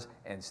fathers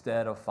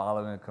instead of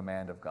following a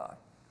command of God.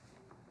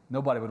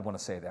 Nobody would want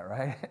to say that,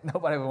 right?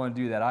 Nobody would want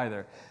to do that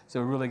either. So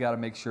we really got to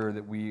make sure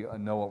that we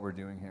know what we're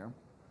doing here.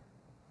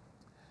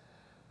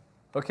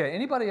 Okay,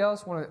 anybody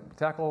else want to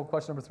tackle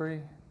question number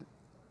 3?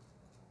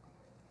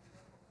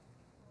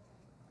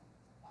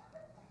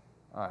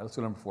 All right, let's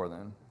go to number 4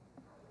 then.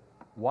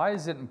 Why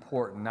is it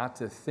important not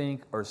to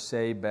think or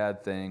say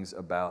bad things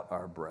about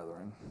our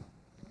brethren?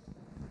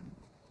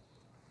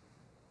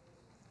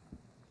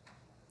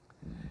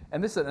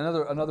 And this is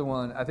another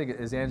one, I think,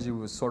 as Angie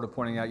was sort of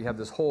pointing out, you have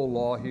this whole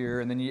law here,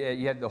 and then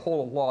you had the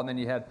whole law, and then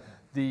you had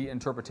the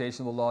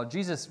interpretation of the law.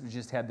 Jesus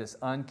just had this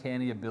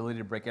uncanny ability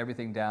to break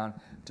everything down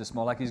to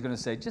small. Like he's going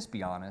to say, just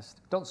be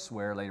honest. Don't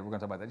swear later. We're going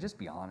to talk about that. Just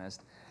be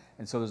honest.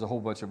 And so there's a whole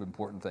bunch of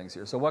important things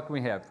here. So what can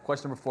we have?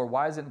 Question number 4,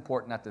 why is it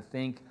important not to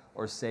think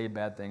or say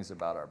bad things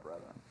about our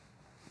brethren?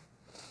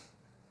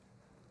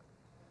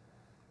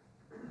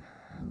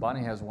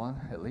 Bonnie has one,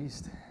 at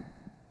least.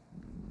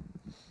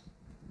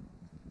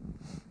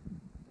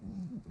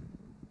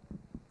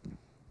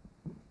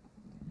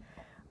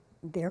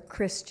 They're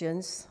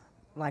Christians,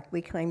 like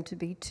we claim to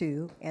be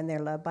too, and they're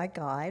loved by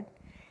God,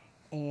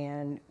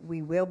 and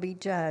we will be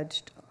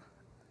judged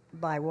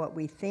by what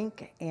we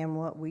think and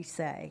what we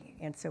say,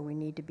 and so we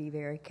need to be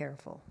very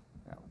careful.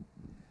 Yeah.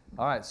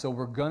 All right, so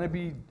we're going to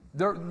be,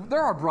 they're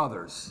our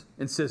brothers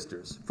and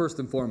sisters, first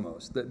and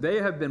foremost. They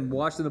have been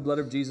washed in the blood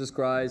of Jesus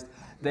Christ.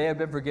 They have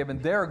been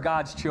forgiven. They're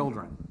God's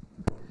children.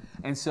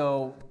 And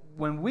so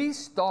when we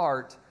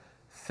start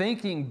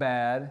thinking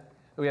bad,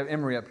 we have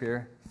Emery up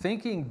here,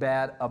 thinking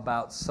bad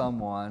about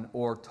someone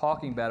or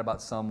talking bad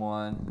about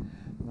someone,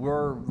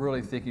 we're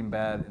really thinking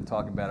bad and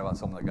talking bad about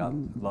someone that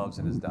God loves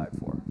and has died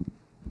for.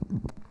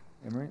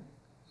 Emery?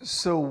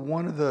 So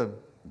one of the,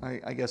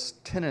 I guess,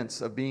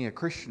 tenets of being a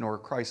Christian or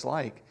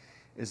Christ-like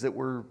is that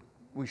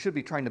we should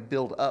be trying to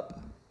build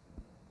up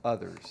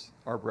others,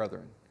 our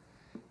brethren.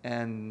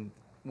 And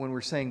when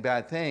we're saying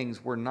bad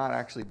things, we're not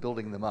actually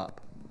building them up.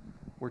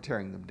 We're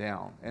tearing them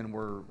down. And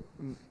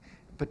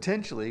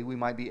potentially, we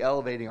might be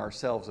elevating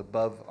ourselves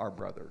above our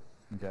brother.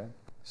 Okay.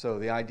 So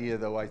the idea,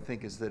 though, I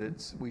think, is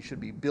that we should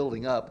be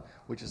building up,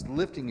 which is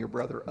lifting your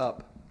brother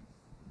up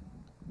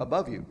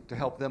above you to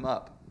help them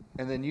up.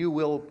 And then you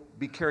will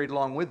be carried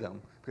along with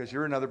them because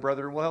you're another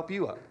brother and will help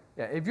you up.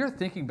 Yeah, if you're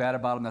thinking bad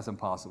about them, that's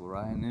impossible,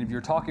 right? And if you're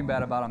talking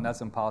bad about them,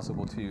 that's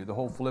impossible too. The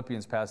whole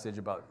Philippians passage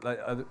about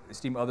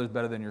esteem others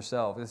better than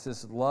yourself. It's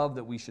this love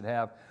that we should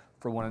have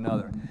for one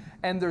another.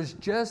 And there's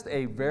just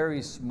a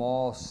very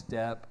small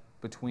step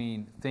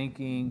between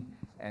thinking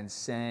and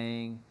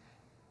saying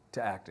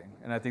to acting.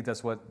 And I think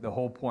that's what the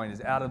whole point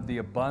is. Out of the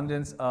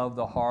abundance of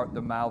the heart,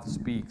 the mouth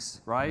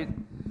speaks, right?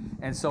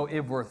 And so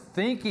if we're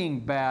thinking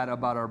bad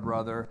about our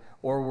brother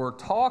or we're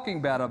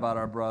talking bad about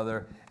our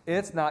brother,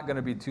 it's not going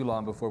to be too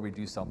long before we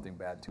do something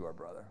bad to our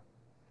brother.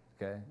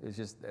 Okay? It's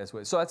just, that's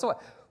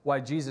why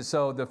Jesus,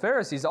 so the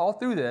Pharisees all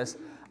through this,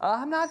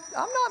 I'm not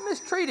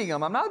mistreating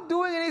them. I'm not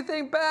doing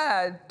anything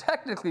bad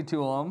technically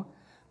to them,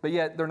 but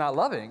yet they're not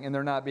loving and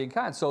they're not being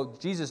kind. So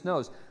Jesus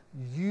knows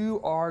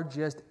you are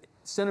just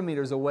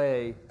centimeters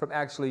away from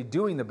actually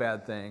doing the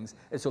bad things.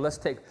 And so let's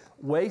take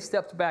way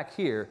steps back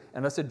here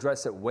and let's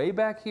address it way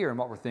back here in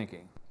what we're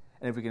thinking.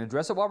 And if we can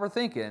address it while we're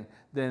thinking,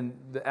 then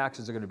the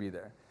actions are going to be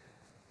there.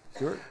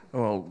 Sure.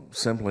 Well,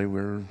 simply,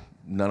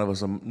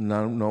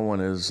 no one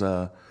is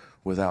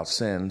without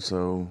sin,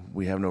 so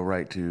we have no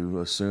right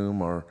to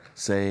assume or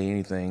say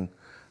anything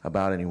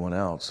about anyone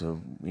else. So,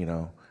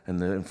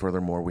 and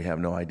furthermore, we have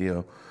no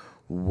idea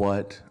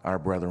what our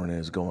brethren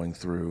is going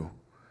through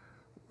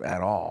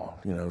at all,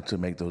 to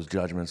make those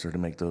judgments or to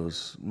make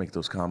those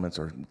comments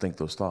or think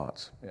those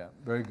thoughts. Yeah,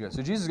 very good.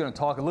 So Jesus is going to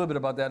talk a little bit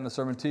about that in the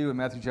sermon too, in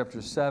Matthew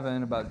chapter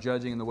 7, about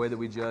judging and the way that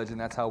we judge, and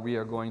that's how we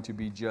are going to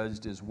be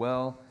judged as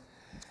well.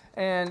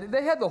 And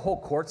they had the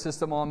whole court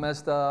system all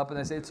messed up, and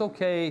they say it's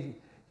okay,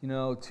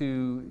 you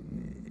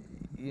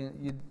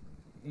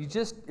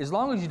just, as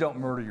long as you don't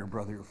murder your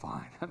brother, you're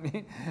fine. I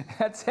mean,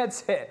 that's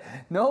it.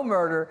 No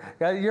murder,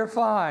 you're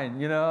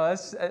fine.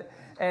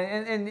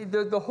 And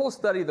the whole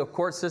study of the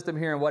court system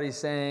here and what he's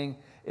saying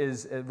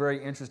is a very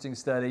interesting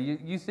study.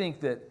 You think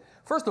that,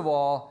 first of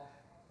all,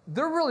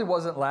 there really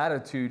wasn't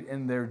latitude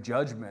in their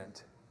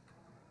judgment,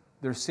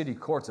 their city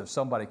courts, if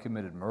somebody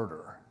committed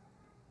murder.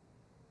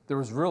 There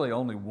was really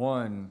only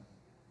one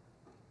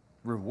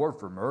reward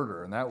for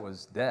murder, and that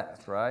was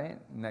death, right?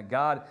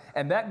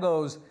 And that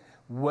goes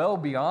well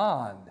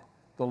beyond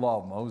the law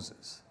of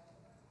Moses.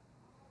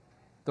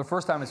 The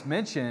first time it's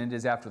mentioned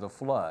is after the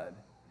flood.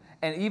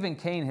 And even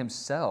Cain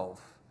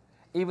himself,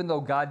 even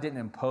though God didn't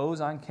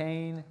impose on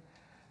Cain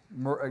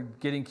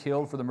getting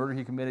killed for the murder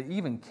he committed,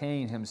 even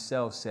Cain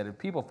himself said, if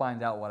people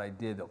find out what I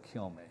did, they'll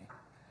kill me.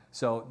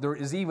 So there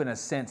is even a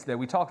sense that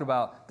we talked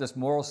about this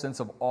moral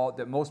sense of all,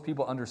 that most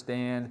people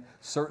understand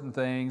certain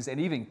things. And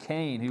even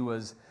Cain, who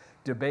was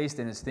debased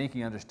in his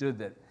thinking, understood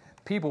that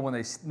people, when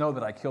they know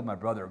that I killed my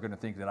brother, are going to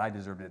think that I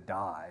deserve to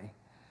die.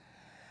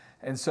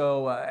 And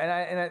so,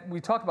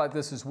 we talked about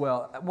this as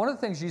well. One of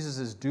the things Jesus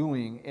is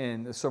doing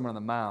in the Sermon on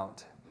the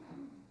Mount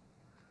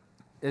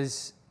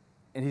is,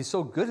 and he's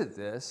so good at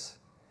this,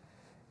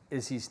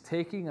 is he's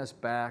taking us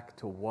back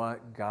to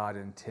what God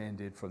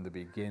intended from the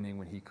beginning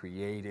when he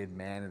created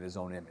man in his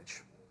own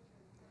image.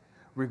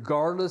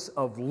 Regardless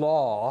of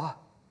law,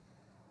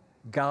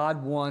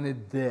 God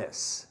wanted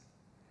this.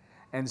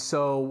 And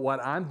so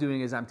what I'm doing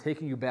is I'm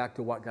taking you back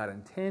to what God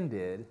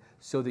intended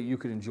so that you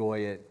could enjoy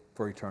it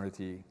for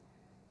eternity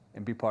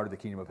and be part of the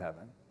kingdom of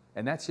heaven.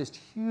 And that's just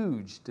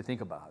huge to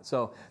think about.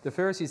 So the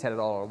Pharisees had it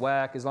all out of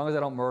whack. As long as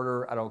I don't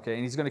murder, I don't care.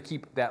 And he's going to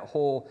keep that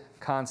whole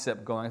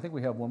concept going. I think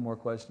we have one more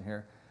question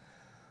here.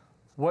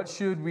 What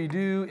should we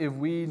do if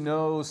we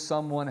know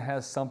someone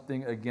has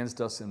something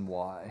against us, and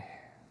why?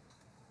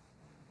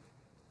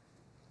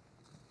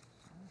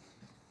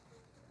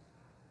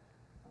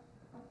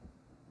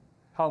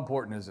 How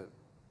important is it?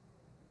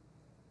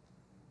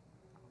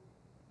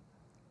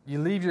 You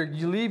leave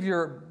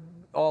your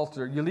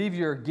altar, you leave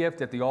your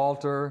gift at the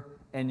altar,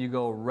 and you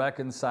go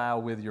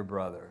reconcile with your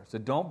brother. So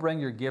don't bring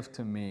your gift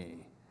to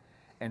me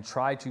and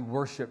try to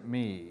worship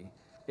me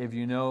if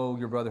you know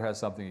your brother has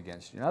something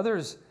against you. Now,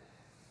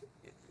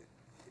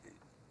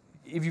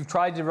 if you've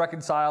tried to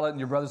reconcile it and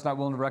your brother's not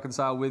willing to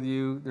reconcile with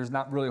you, there's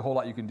not really a whole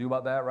lot you can do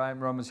about that, right?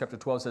 Romans chapter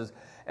 12 says,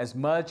 as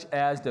much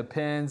as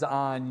depends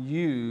on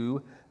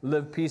you,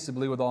 live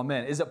peaceably with all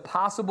men. Is it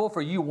possible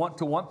for you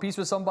to want peace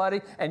with somebody,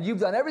 and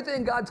you've done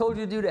everything God told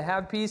you to do to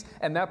have peace,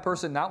 and that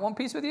person not want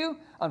peace with you?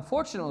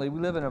 Unfortunately,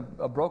 we live in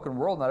a broken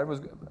world. Not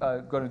everyone's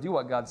going to do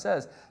what God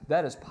says.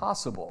 That is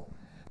possible.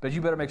 But you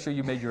better make sure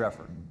you made your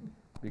effort,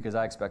 because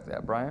I expect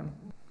that. Brian?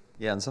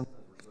 Yeah, and sometimes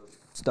we're so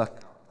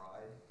stuck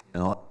in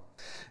our pride,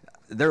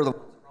 they're the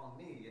ones that wrong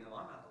me, I'm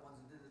not the ones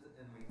that did it,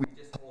 and we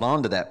just hold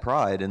on to that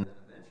pride, and then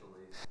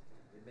eventually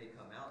it may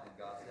come out in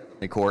God's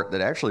heavenly court that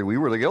actually we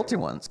were the guilty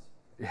ones.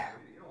 Yeah.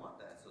 You don't want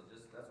that, so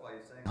that's why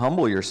he's saying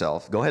humble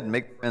yourself. Go ahead and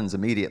make friends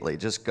immediately.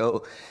 Just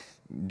go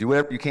do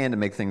whatever you can to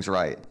make things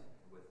right,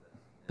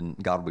 and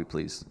God will be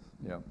pleased.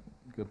 Yeah,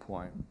 good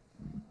point.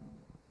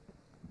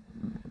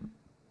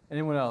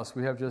 Anyone else?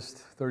 We have just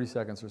 30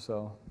 seconds or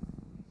so.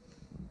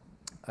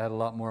 I had a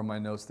lot more in my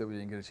notes that we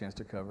didn't get a chance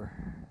to cover.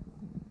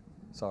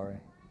 Sorry.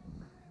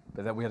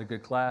 But that we had a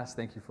good class.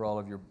 Thank you for all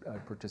of your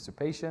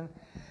participation.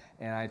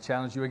 And I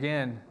challenge you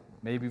again,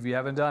 maybe if you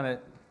haven't done it,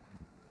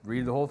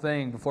 read the whole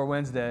thing before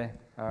Wednesday.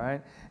 All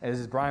right?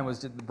 As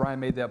Brian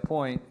made that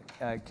point,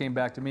 came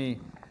back to me,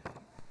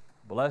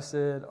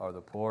 blessed are the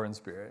poor in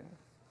spirit.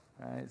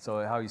 All right?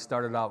 So how he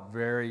started out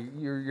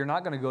you're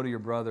not going to go to your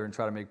brother and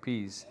try to make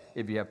peace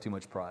if you have too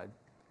much pride.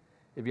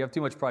 If you have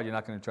too much pride, you're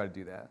not going to try to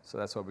do that. So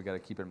that's what we got to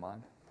keep in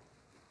mind.